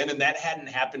LinkedIn? And that hadn't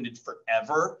happened in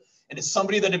forever. And it's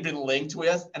somebody that had been linked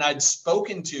with and I'd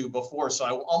spoken to before. So I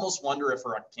almost wonder if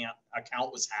her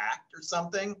account was hacked or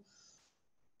something.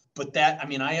 But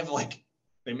I have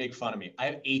they make fun of me. I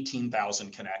have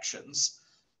 18,000 connections.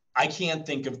 I can't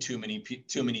think of too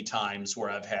many times where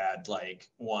I've had like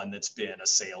one that's been a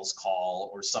sales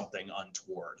call or something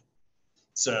untoward.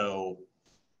 So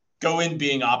go in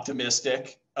being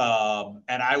optimistic, and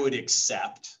I would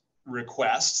accept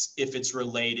requests if it's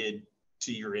related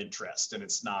to your interest and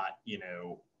it's not,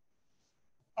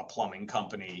 a plumbing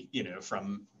company,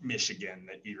 from Michigan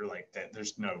that you're like, that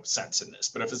there's no sense in this.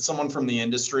 But if it's someone from the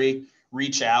industry,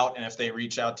 reach out. And if they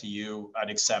reach out to you, I'd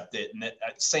accept it. And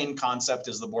that same concept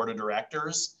as the board of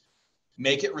directors,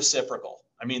 make it reciprocal.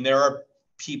 I mean, there are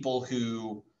people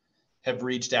who have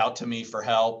reached out to me for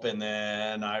help and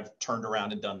then I've turned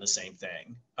around and done the same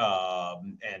thing.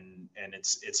 And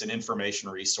it's an information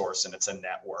resource and it's a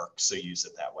network. So use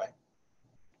it that way.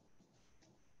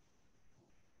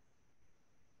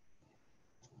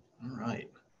 All right.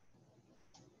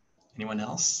 Anyone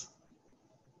else?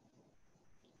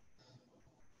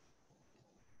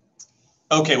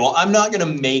 Okay, well, I'm not going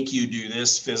to make you do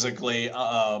this physically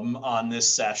on this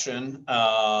session,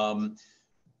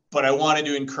 but I wanted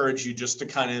to encourage you just to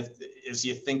kind of, as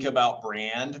you think about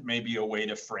brand, maybe a way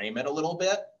to frame it a little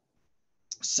bit.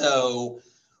 So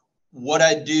what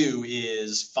I do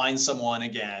is find someone,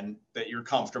 again, that you're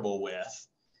comfortable with,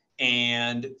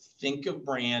 and think of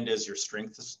brand as your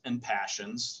strengths and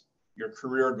passions, your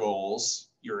career goals,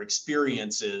 your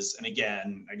experiences. And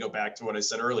again, I go back to what I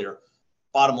said earlier,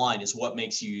 bottom line is what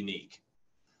makes you unique,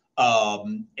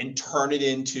 and turn it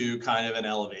into kind of an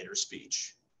elevator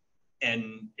speech.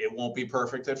 And it won't be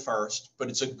perfect at first, but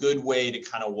it's a good way to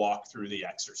kind of walk through the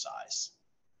exercise.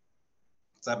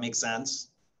 Does that make sense?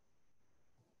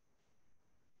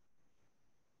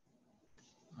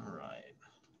 All right.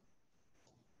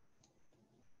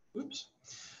 Oops.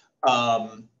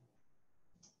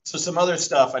 So some other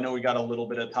stuff, I know we got a little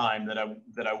bit of time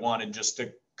that I wanted just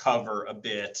to cover a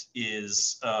bit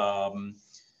is, I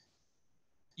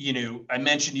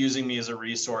mentioned using me as a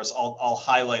resource. I'll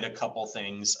highlight a couple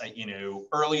things.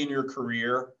 Early in your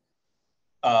career,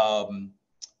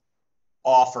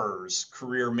 offers,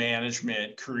 career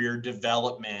management, career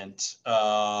development,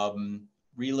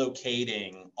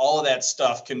 relocating, all of that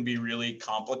stuff can be really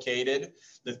complicated.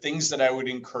 The things that I would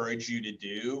encourage you to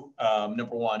do,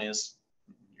 number one is,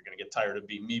 you're going to get tired of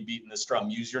me beating this drum,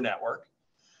 use your network.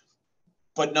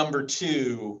 But number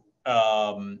two,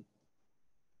 ask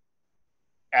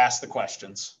the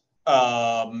questions.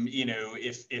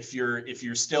 If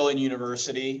you're still in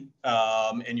university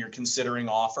and you're considering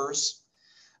offers,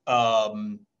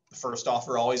 the first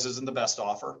offer always isn't the best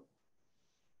offer.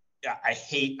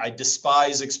 I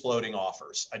despise exploding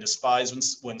offers. I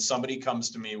despise when somebody comes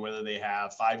to me, whether they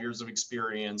have 5 years of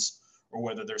experience or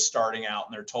whether they're starting out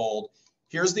and they're told,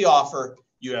 here's the offer,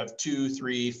 you have 2,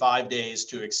 3, 5 days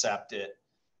to accept it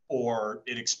or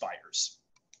it expires.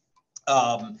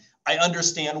 I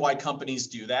understand why companies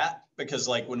do that, because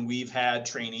like when we've had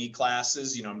trainee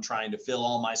classes, I'm trying to fill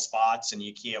all my spots and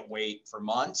you can't wait for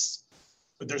months.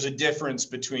 But there's a difference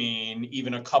between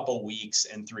even a couple weeks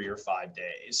and 3 or 5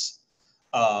 days.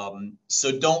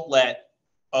 So don't let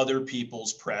other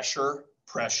people's pressure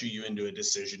you into a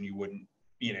decision you wouldn't,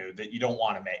 that you don't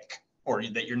want to make or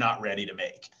that you're not ready to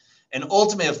make. And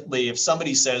ultimately, if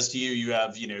somebody says to you, you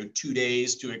have, 2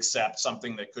 days to accept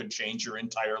something that could change your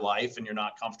entire life and you're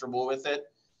not comfortable with it,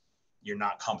 you're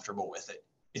not comfortable with it.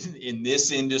 In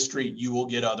this industry, you will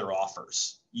get other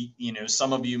offers.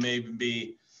 Some of you may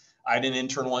be, I had an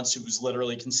intern once who was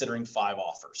literally considering 5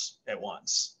 offers at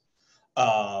once.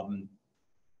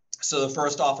 So the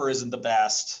first offer isn't the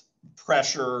best.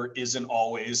 Pressure isn't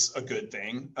always a good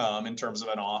thing in terms of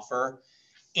an offer.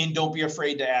 And don't be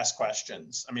afraid to ask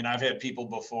questions. I mean, I've had people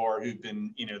before who've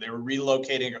been, they were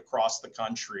relocating across the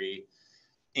country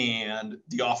and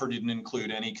the offer didn't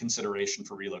include any consideration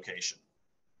for relocation.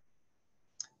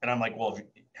 And I'm like, well,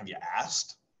 have you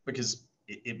asked? Because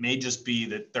it may just be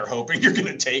that they're hoping you're going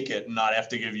to take it and not have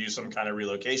to give you some kind of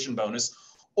relocation bonus.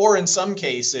 Or in some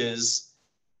cases,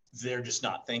 they're just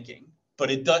not thinking.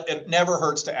 But it never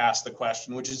hurts to ask the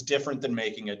question, which is different than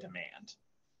making a demand.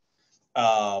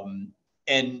 And,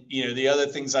 the other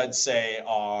things I'd say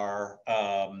are,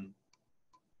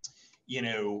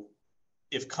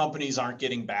 if companies aren't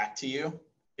getting back to you,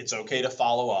 it's okay to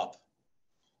follow up.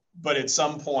 But at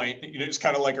some point, it's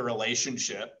kind of like a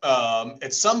relationship.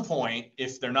 At some point,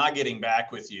 if they're not getting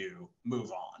back with you,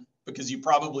 move on, because you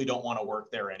probably don't want to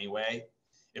work there anyway.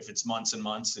 If it's months and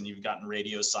months and you've gotten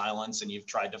radio silence and you've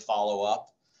tried to follow up.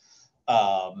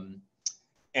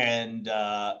 And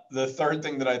the third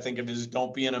thing that I think of is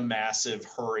don't be in a massive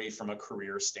hurry from a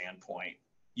career standpoint.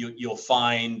 You'll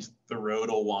find the road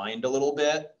will wind a little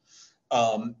bit.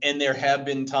 And there have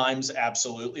been times,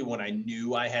 absolutely, when I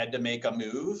knew I had to make a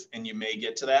move, and you may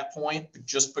get to that point. But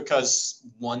just because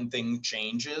one thing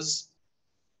changes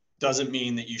doesn't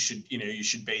mean that you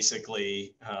should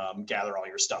basically gather all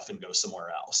your stuff and go somewhere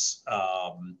else.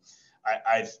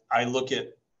 I look at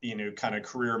kind of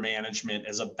career management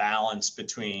as a balance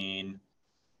between,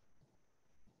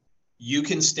 you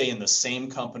can stay in the same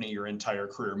company your entire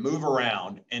career, move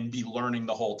around and be learning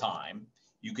the whole time.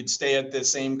 You could stay at the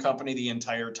same company the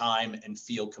entire time and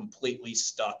feel completely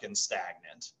stuck and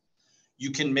stagnant.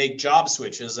 You can make job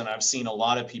switches, and I've seen a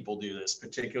lot of people do this,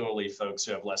 particularly folks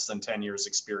who have less than 10 years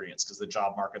experience, because the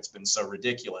job market's been so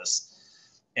ridiculous.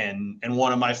 And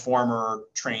one of my former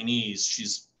trainees,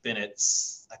 she's been at,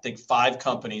 I think, 5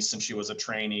 companies since she was a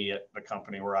trainee at the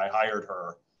company where I hired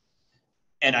her.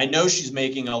 And I know she's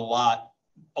making a lot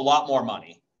more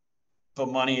money, but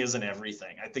money isn't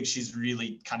everything. I think she's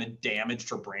really kind of damaged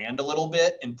her brand a little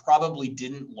bit and probably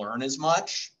didn't learn as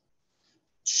much.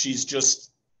 She's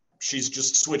just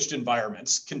switched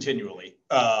environments continually.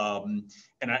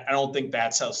 And I don't think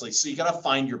that's healthy. So you got to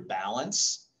find your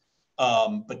balance,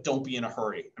 but don't be in a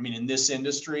hurry. I mean, in this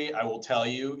industry, I will tell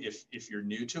you, if you're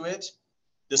new to it,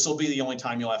 this will be the only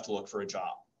time you'll have to look for a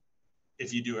job,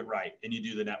 if you do it right and you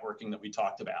do the networking that we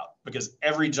talked about. Because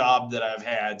every job that I've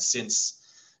had since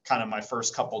kind of my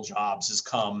first couple jobs has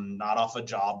come not off a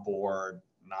job board,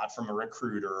 not from a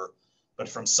recruiter, but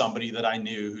from somebody that I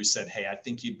knew who said, hey, I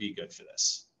think you'd be good for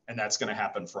this. And that's going to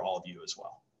happen for all of you as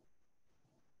well.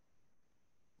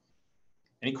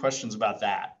 Any questions about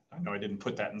that? I know I didn't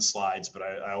put that in slides, but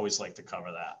I always like to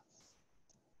cover that.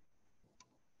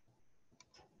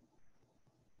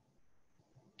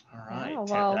 All right, yeah,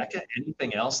 well, Rebecca,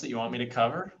 anything else that you want me to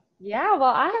cover? Yeah,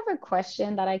 well, I have a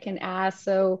question that I can ask.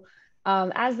 So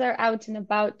as they're out and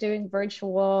about doing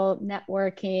virtual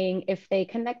networking, if they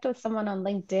connect with someone on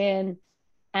LinkedIn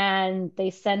and they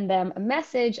send them a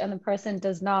message and the person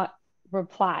does not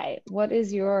reply, what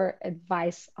is your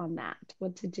advice on that?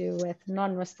 What to do with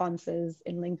non-responses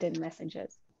in LinkedIn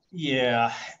messages?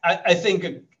 Yeah, I think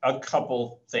a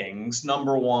couple things.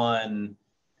 Number one,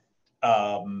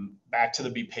 back to the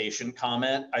be patient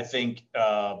comment. I think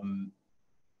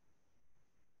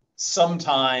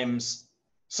sometimes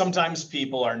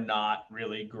people are not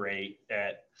really great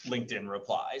at LinkedIn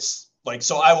replies. Like,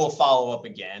 so I will follow up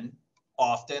again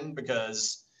often,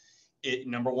 because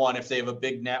number one, if they have a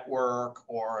big network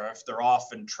or if they're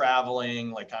often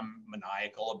traveling, like I'm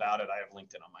maniacal about it. I have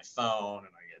LinkedIn on my phone and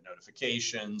I get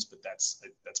notifications, but that's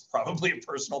probably a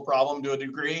personal problem to a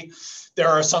degree. There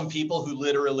are some people who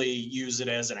literally use it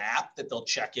as an app that they'll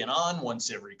check in on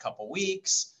once every couple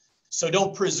weeks. So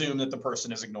don't presume that the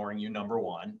person is ignoring you, number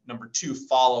one. Number two,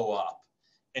 follow up.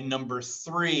 And number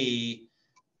three,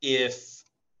 if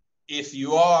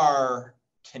you are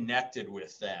connected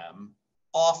with them,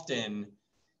 often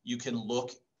you can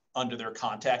look under their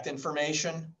contact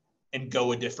information and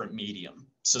go a different medium.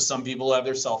 So some people have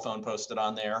their cell phone posted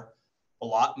on there.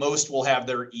 Most will have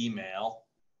their email.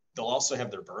 They'll also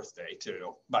have their birthday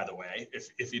too, by the way,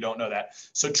 if you don't know that.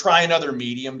 So try another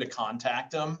medium to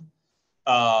contact them.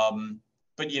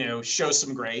 But show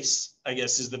some grace, I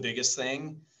guess, is the biggest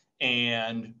thing.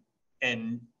 And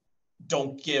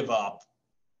don't give up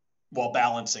while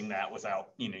balancing that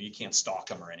without, you can't stalk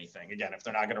them or anything. Again, if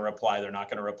they're not going to reply, they're not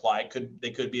going to reply.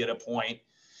 They could be at a point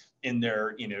in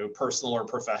their, personal or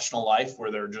professional life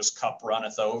where they're just cup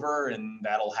runneth over, and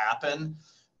that'll happen.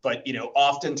 But,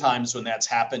 oftentimes when that's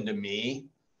happened to me,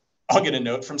 I'll get a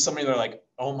note from somebody. They're like,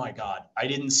 oh my God, I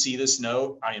didn't see this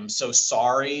note. I am so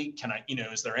sorry. Can I,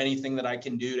 is there anything that I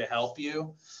can do to help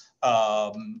you?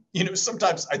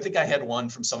 Sometimes I think I had one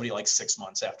from somebody like 6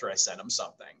 months after I sent them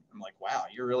something. I'm like, wow,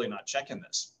 you're really not checking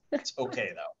this. It's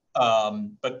okay though.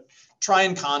 But try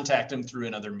and contact them through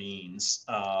another means.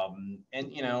 And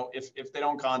if they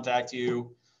don't contact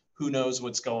you, who knows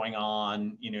what's going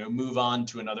on, move on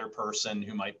to another person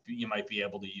who you might be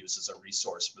able to use as a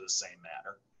resource for the same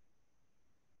matter.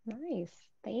 Nice.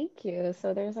 Thank you.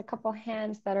 So there's a couple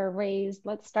hands that are raised.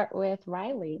 Let's start with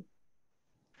Riley.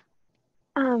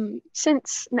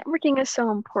 Since networking is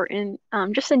so important,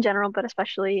 just in general, but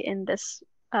especially in this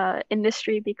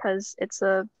industry because it's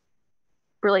a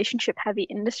relationship heavy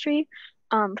industry,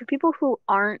 for people who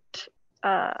aren't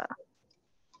uh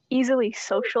easily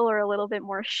social or a little bit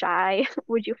more shy,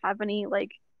 would you have any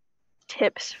like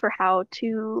tips for how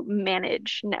to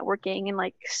manage networking and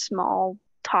like small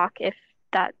talk if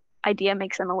that idea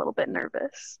makes them a little bit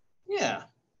nervous? Yeah.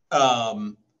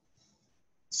 Um,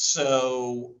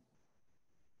 so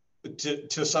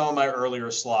to some of my earlier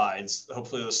slides,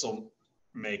 hopefully this will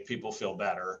make people feel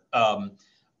better.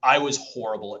 I was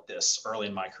horrible at this early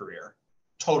in my career,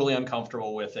 totally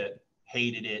uncomfortable with it,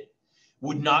 hated it,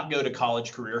 would not go to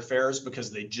college career fairs because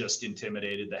they just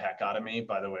intimidated the heck out of me.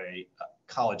 By the way,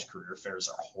 college career fairs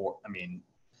are I mean,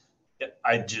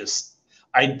 I just,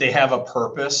 they have a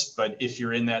purpose, but if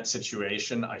you're in that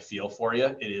situation, I feel for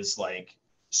you. It is like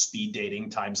speed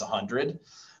dating times 100.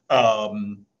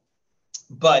 Um,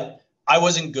 but I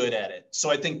wasn't good at it. So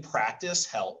I think practice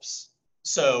helps.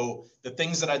 So the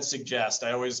things that I'd suggest,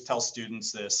 I always tell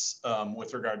students this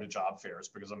with regard to job fairs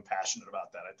because I'm passionate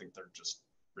about that. I think they're just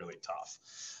really tough.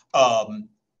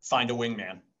 Find a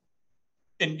wingman.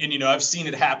 And you know, I've seen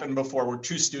it happen before where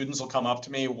two students will come up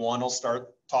to me, one will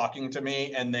start talking to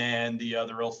me, and then the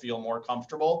other will feel more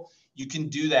comfortable. You can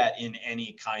do that in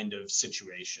any kind of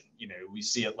situation. You know, we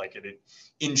see it like at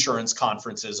insurance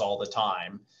conferences all the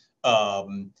time.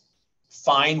 Um,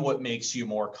 Find what makes you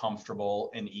more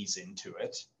comfortable and ease into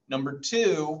it. Number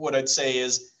two, what I'd say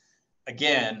is,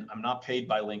 again, I'm not paid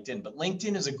by LinkedIn, but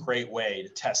LinkedIn is a great way to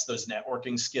test those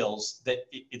networking skills that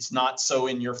it's not so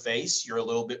in your face. You're a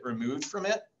little bit removed from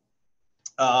it.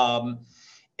 Um,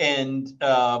 and,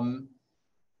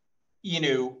 you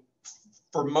know,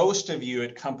 for most of you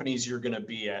at companies you're going to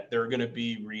be at, there are going to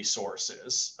be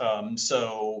resources.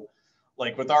 So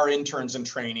like with our interns and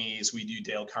trainees, we do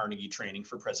Dale Carnegie training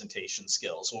for presentation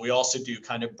skills. Well, we also do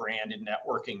kind of branded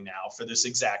networking now for this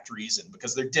exact reason,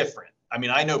 because they're different. I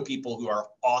mean, I know people who are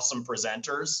awesome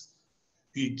presenters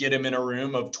who you get them in a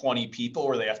room of 20 people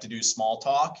where they have to do small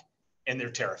talk and they're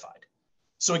terrified.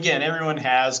 So again, everyone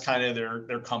has kind of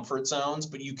their comfort zones,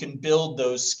 but you can build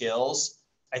those skills.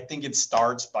 I think it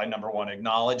starts by number one,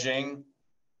 acknowledging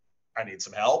I need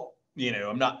some help. You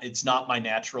know, it's not my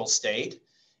natural state.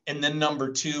 And then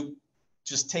number two,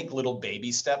 just take little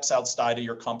baby steps outside of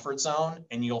your comfort zone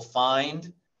and you'll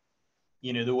find,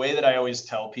 you know, the way that I always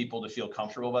tell people to feel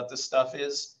comfortable about this stuff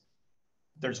is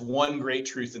there's one great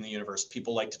truth in the universe.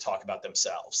 People like to talk about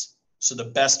themselves. So the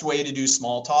best way to do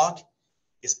small talk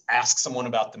is ask someone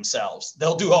about themselves.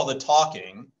 They'll do all the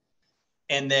talking.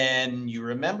 And then you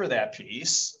remember that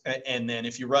piece. And then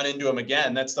if you run into them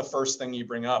again, that's the first thing you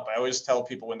bring up. I always tell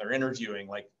people when they're interviewing,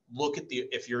 like, look at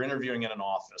if you're interviewing in an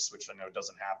office, which I know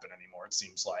doesn't happen anymore, it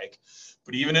seems like,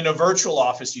 but even in a virtual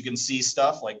office, you can see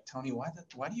stuff like, Tony, why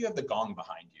do you have the gong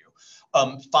behind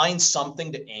you? Find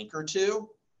something to anchor to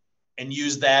and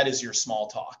use that as your small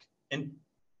talk. And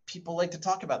people like to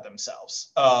talk about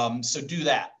themselves. So do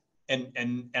that.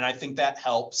 And I think that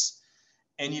helps.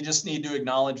 And you just need to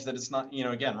acknowledge that it's not, you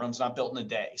know, again, Rome's not built in a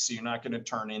day. So you're not going to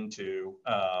turn into,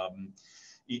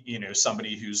 you know,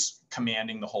 somebody who's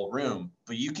commanding the whole room,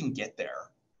 but you can get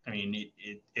there. I mean,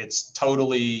 it's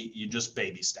totally, you just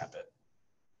baby step it.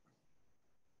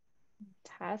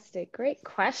 Fantastic. Great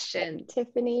question.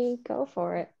 Tiffany, go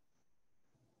for it.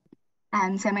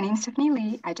 So my name is Tiffany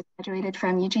Lee. I just graduated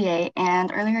from UGA,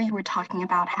 and earlier you were talking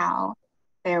about how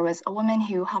there was a woman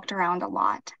who helped around a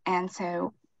lot. And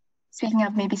so speaking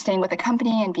of maybe staying with a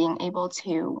company and being able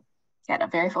to get a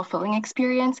very fulfilling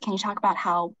experience, can you talk about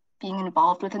how being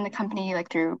involved within the company, like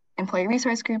through employee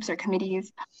resource groups or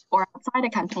committees, or outside a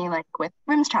company, like with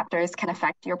RIMS chapters, can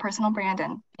affect your personal brand and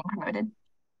being promoted?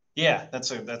 Yeah,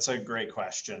 that's a great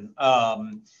question.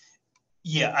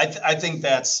 Yeah, I think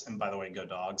that's, and by the way, go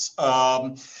dogs.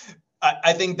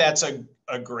 I think that's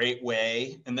a great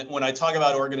way. And then when I talk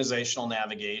about organizational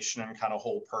navigation and kind of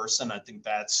whole person, I think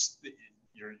that's,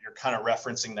 you're kind of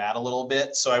referencing that a little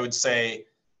bit. So I would say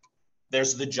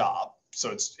there's the job. So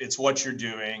it's what you're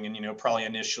doing. And, you know, probably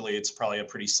initially it's probably a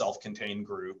pretty self-contained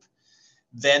group.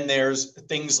 Then there's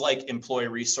things like employee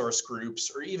resource groups,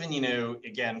 or even, you know,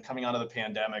 again, coming out of the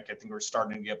pandemic, I think we're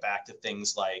starting to get back to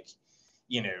things like,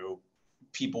 you know,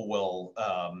 people will,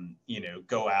 you know,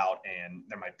 go out and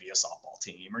there might be a softball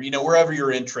team, or, you know, wherever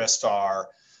your interests are.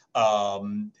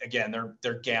 Again,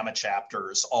 they're gamma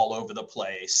chapters all over the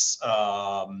place.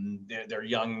 They're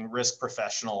young risk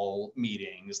professional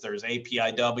meetings. There's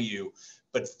APIW,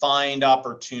 but find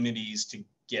opportunities to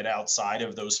get outside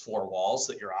of those four walls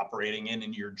that you're operating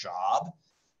in your job,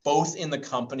 both in the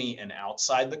company and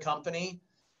outside the company.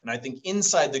 And I think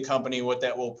inside the company, what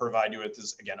that will provide you with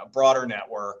is, again, a broader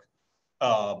network,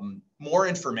 more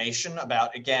information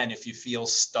about, again, if you feel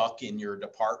stuck in your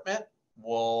department,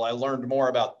 well, I learned more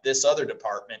about this other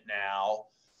department now.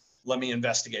 Let me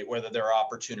investigate whether there are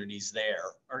opportunities there.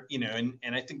 Or,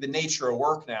 and I think the nature of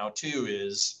work now too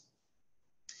is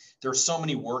there are so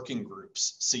many working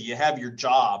groups. So you have your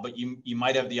job, but you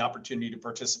might have the opportunity to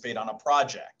participate on a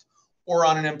project or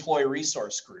on an employee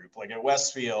resource group. Like at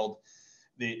Westfield,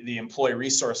 the employee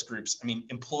resource groups, I mean,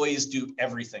 employees do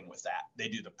everything with that. They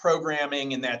do the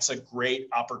programming, and that's a great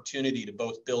opportunity to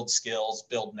both build skills,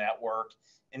 build network,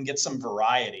 and get some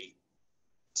variety.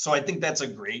 So I think that's a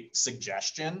great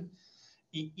suggestion,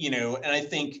 and I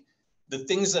think the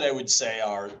things that I would say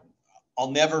are,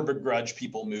 I'll never begrudge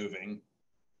people moving.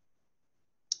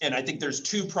 And I think there's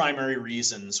two primary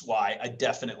reasons why I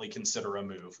definitely consider a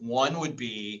move. One would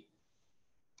be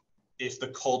if the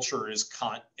culture is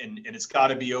and it's got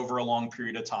to be over a long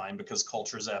period of time because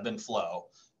cultures ebb and flow.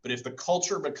 But if the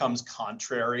culture becomes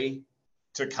contrary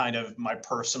to kind of my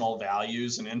personal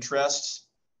values and interests,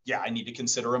 yeah, I need to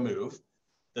consider a move.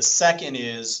 The second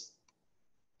is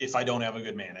if I don't have a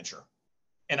good manager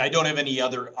and I don't have any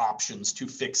other options to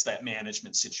fix that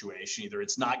management situation. Either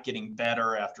it's not getting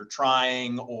better after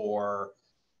trying, or,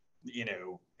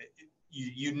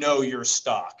 you're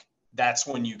stuck. That's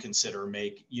when you consider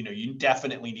you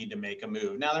definitely need to make a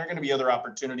move. Now, there are going to be other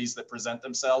opportunities that present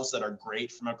themselves that are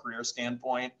great from a career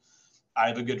standpoint. I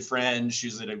have a good friend.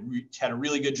 She's had a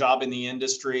really good job in the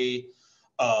industry,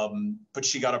 but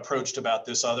she got approached about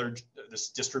this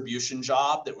distribution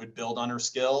job that would build on her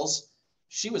skills.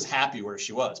 She was happy where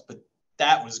she was, but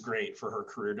that was great for her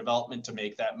career development to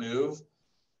make that move.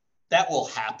 That will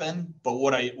happen. But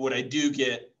what I do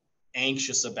get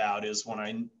anxious about is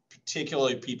when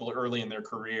particularly people early in their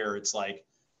career, it's like,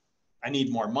 I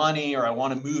need more money, or I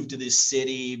want to move to this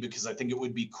city because I think it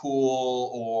would be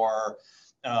cool, or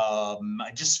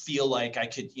I just feel like I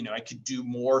could do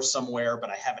more somewhere, but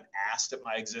I haven't asked at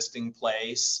my existing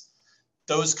place.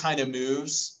 Those kind of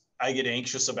moves I get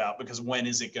anxious about, because when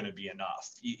is it going to be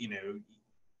enough?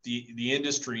 The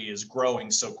industry is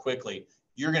growing so quickly.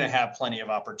 You're going to have plenty of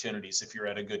opportunities if you're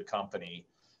at a good company.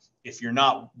 If you're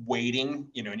not waiting,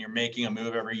 and you're making a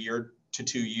move every year to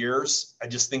 2 years, I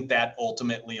just think that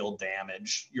ultimately will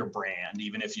damage your brand.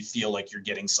 Even if you feel like you're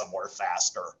getting somewhere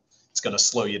faster, it's going to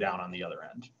slow you down on the other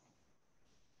end.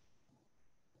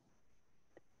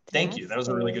 Thank you. That was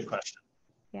a really good question.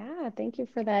 Yeah, thank you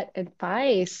for that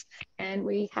advice. And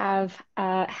we have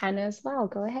Hannah as well.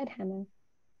 Go ahead, Hannah.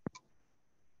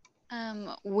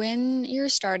 When you're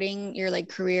starting your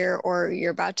career, or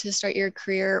you're about to start your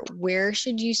career, where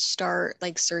should you start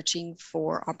searching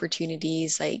for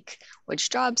opportunities? Which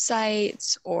job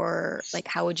sites, or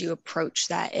how would you approach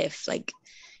that? If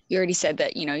you already said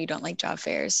that you don't like job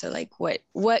fairs, so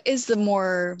what is the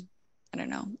more, I don't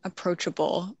know,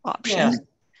 approachable option? Yeah.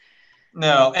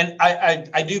 No, and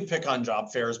I do pick on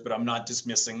job fairs, but I'm not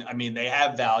dismissing. I mean, they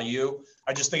have value.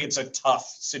 I just think it's a tough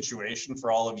situation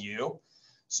for all of you.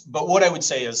 But what I would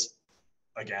say is,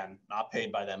 again, not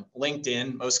paid by them.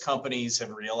 LinkedIn, most companies have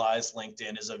realized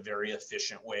LinkedIn is a very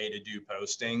efficient way to do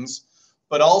postings.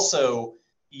 But also,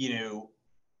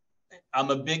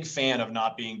 I'm a big fan of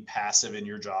not being passive in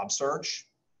your job search.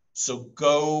 So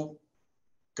go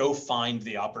find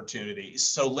the opportunities.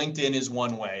 So LinkedIn is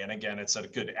one way. And again, it's a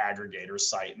good aggregator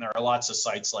site. And there are lots of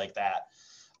sites like that.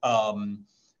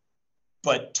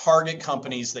 But target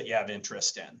companies that you have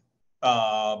interest in.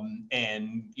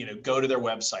 And go to their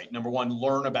website. Number one,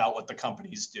 learn about what the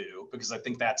companies do, because I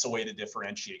think that's a way to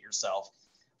differentiate yourself.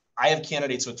 I have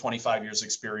candidates with 25 years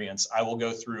experience. I will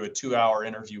go through a 2-hour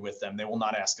interview with them. They will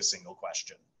not ask a single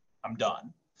question. I'm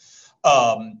done.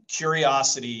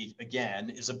 Curiosity, again,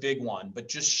 is a big one, but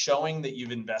just showing that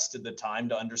you've invested the time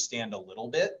to understand a little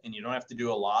bit, and you don't have to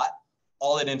do a lot.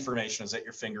 All that information is at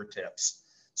your fingertips.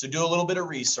 So do a little bit of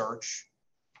research,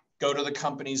 go to the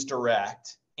companies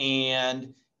direct.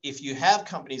 And if you have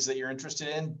companies that you're interested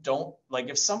in,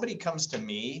 if somebody comes to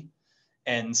me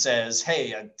and says,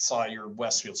 hey, I saw your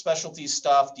Westfield specialties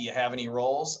stuff, do you have any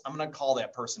roles? I'm going to call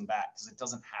that person back, because it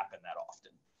doesn't happen that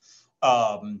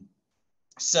often.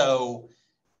 So,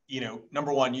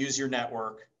 number one, use your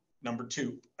network. Number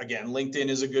two, again, LinkedIn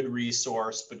is a good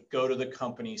resource, but go to the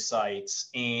company sites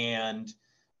and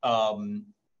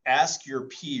ask your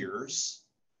peers,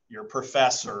 your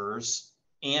professors,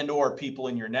 and or people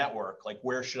in your network,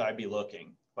 where should I be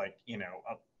looking?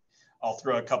 I'll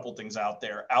throw a couple things out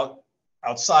there.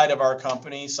 Outside of our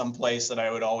company, someplace that I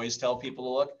would always tell people to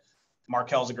look,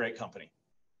 Markel's a great company.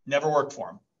 Never worked for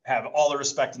them. Have all the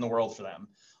respect in the world for them.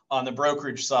 On the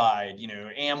brokerage side,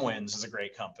 Amwins is a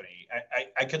great company.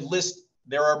 I could list,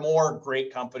 there are more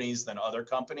great companies than other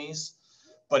companies,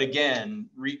 but again,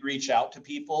 reach out to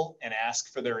people and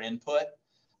ask for their input.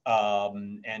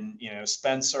 And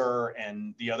Spencer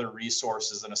and the other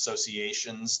resources and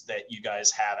associations that you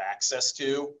guys have access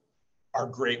to are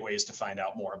great ways to find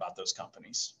out more about those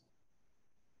companies.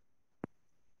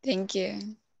 Thank you.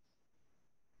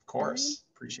 Of course.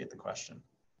 Appreciate the question.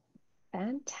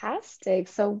 Fantastic.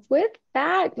 So with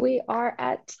that, we are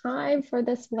at time for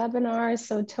this webinar.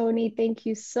 So Tony, thank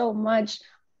you so much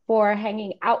for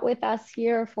hanging out with us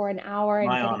here for an hour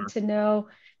and getting to know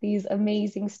these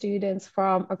amazing students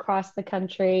from across the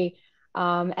country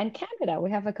and Canada.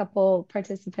 We have a couple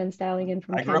participants dialing in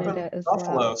from Canada as well.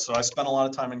 Buffalo, so I spent a lot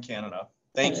of time in Canada.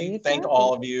 Thank you. Thank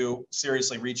all of you.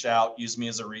 Seriously, reach out. Use me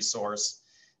as a resource.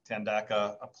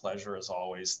 Tandaka, a pleasure as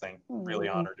always. Really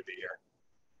honored to be here.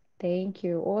 Thank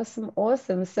you. Awesome.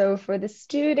 Awesome. So for the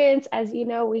students, as you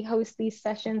know, we host these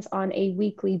sessions on a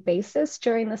weekly basis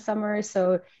during the summer.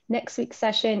 So next week's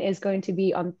session is going to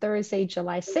be on Thursday,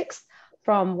 July 6th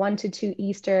from 1 to 2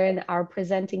 Eastern. Our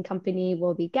presenting company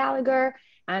will be Gallagher,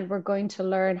 and we're going to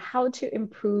learn how to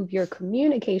improve your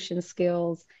communication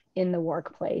skills in the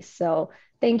workplace. So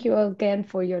thank you again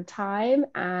for your time,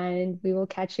 and we will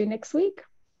catch you next week.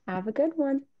 Have a good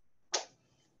one.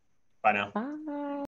 Bye now. Bye.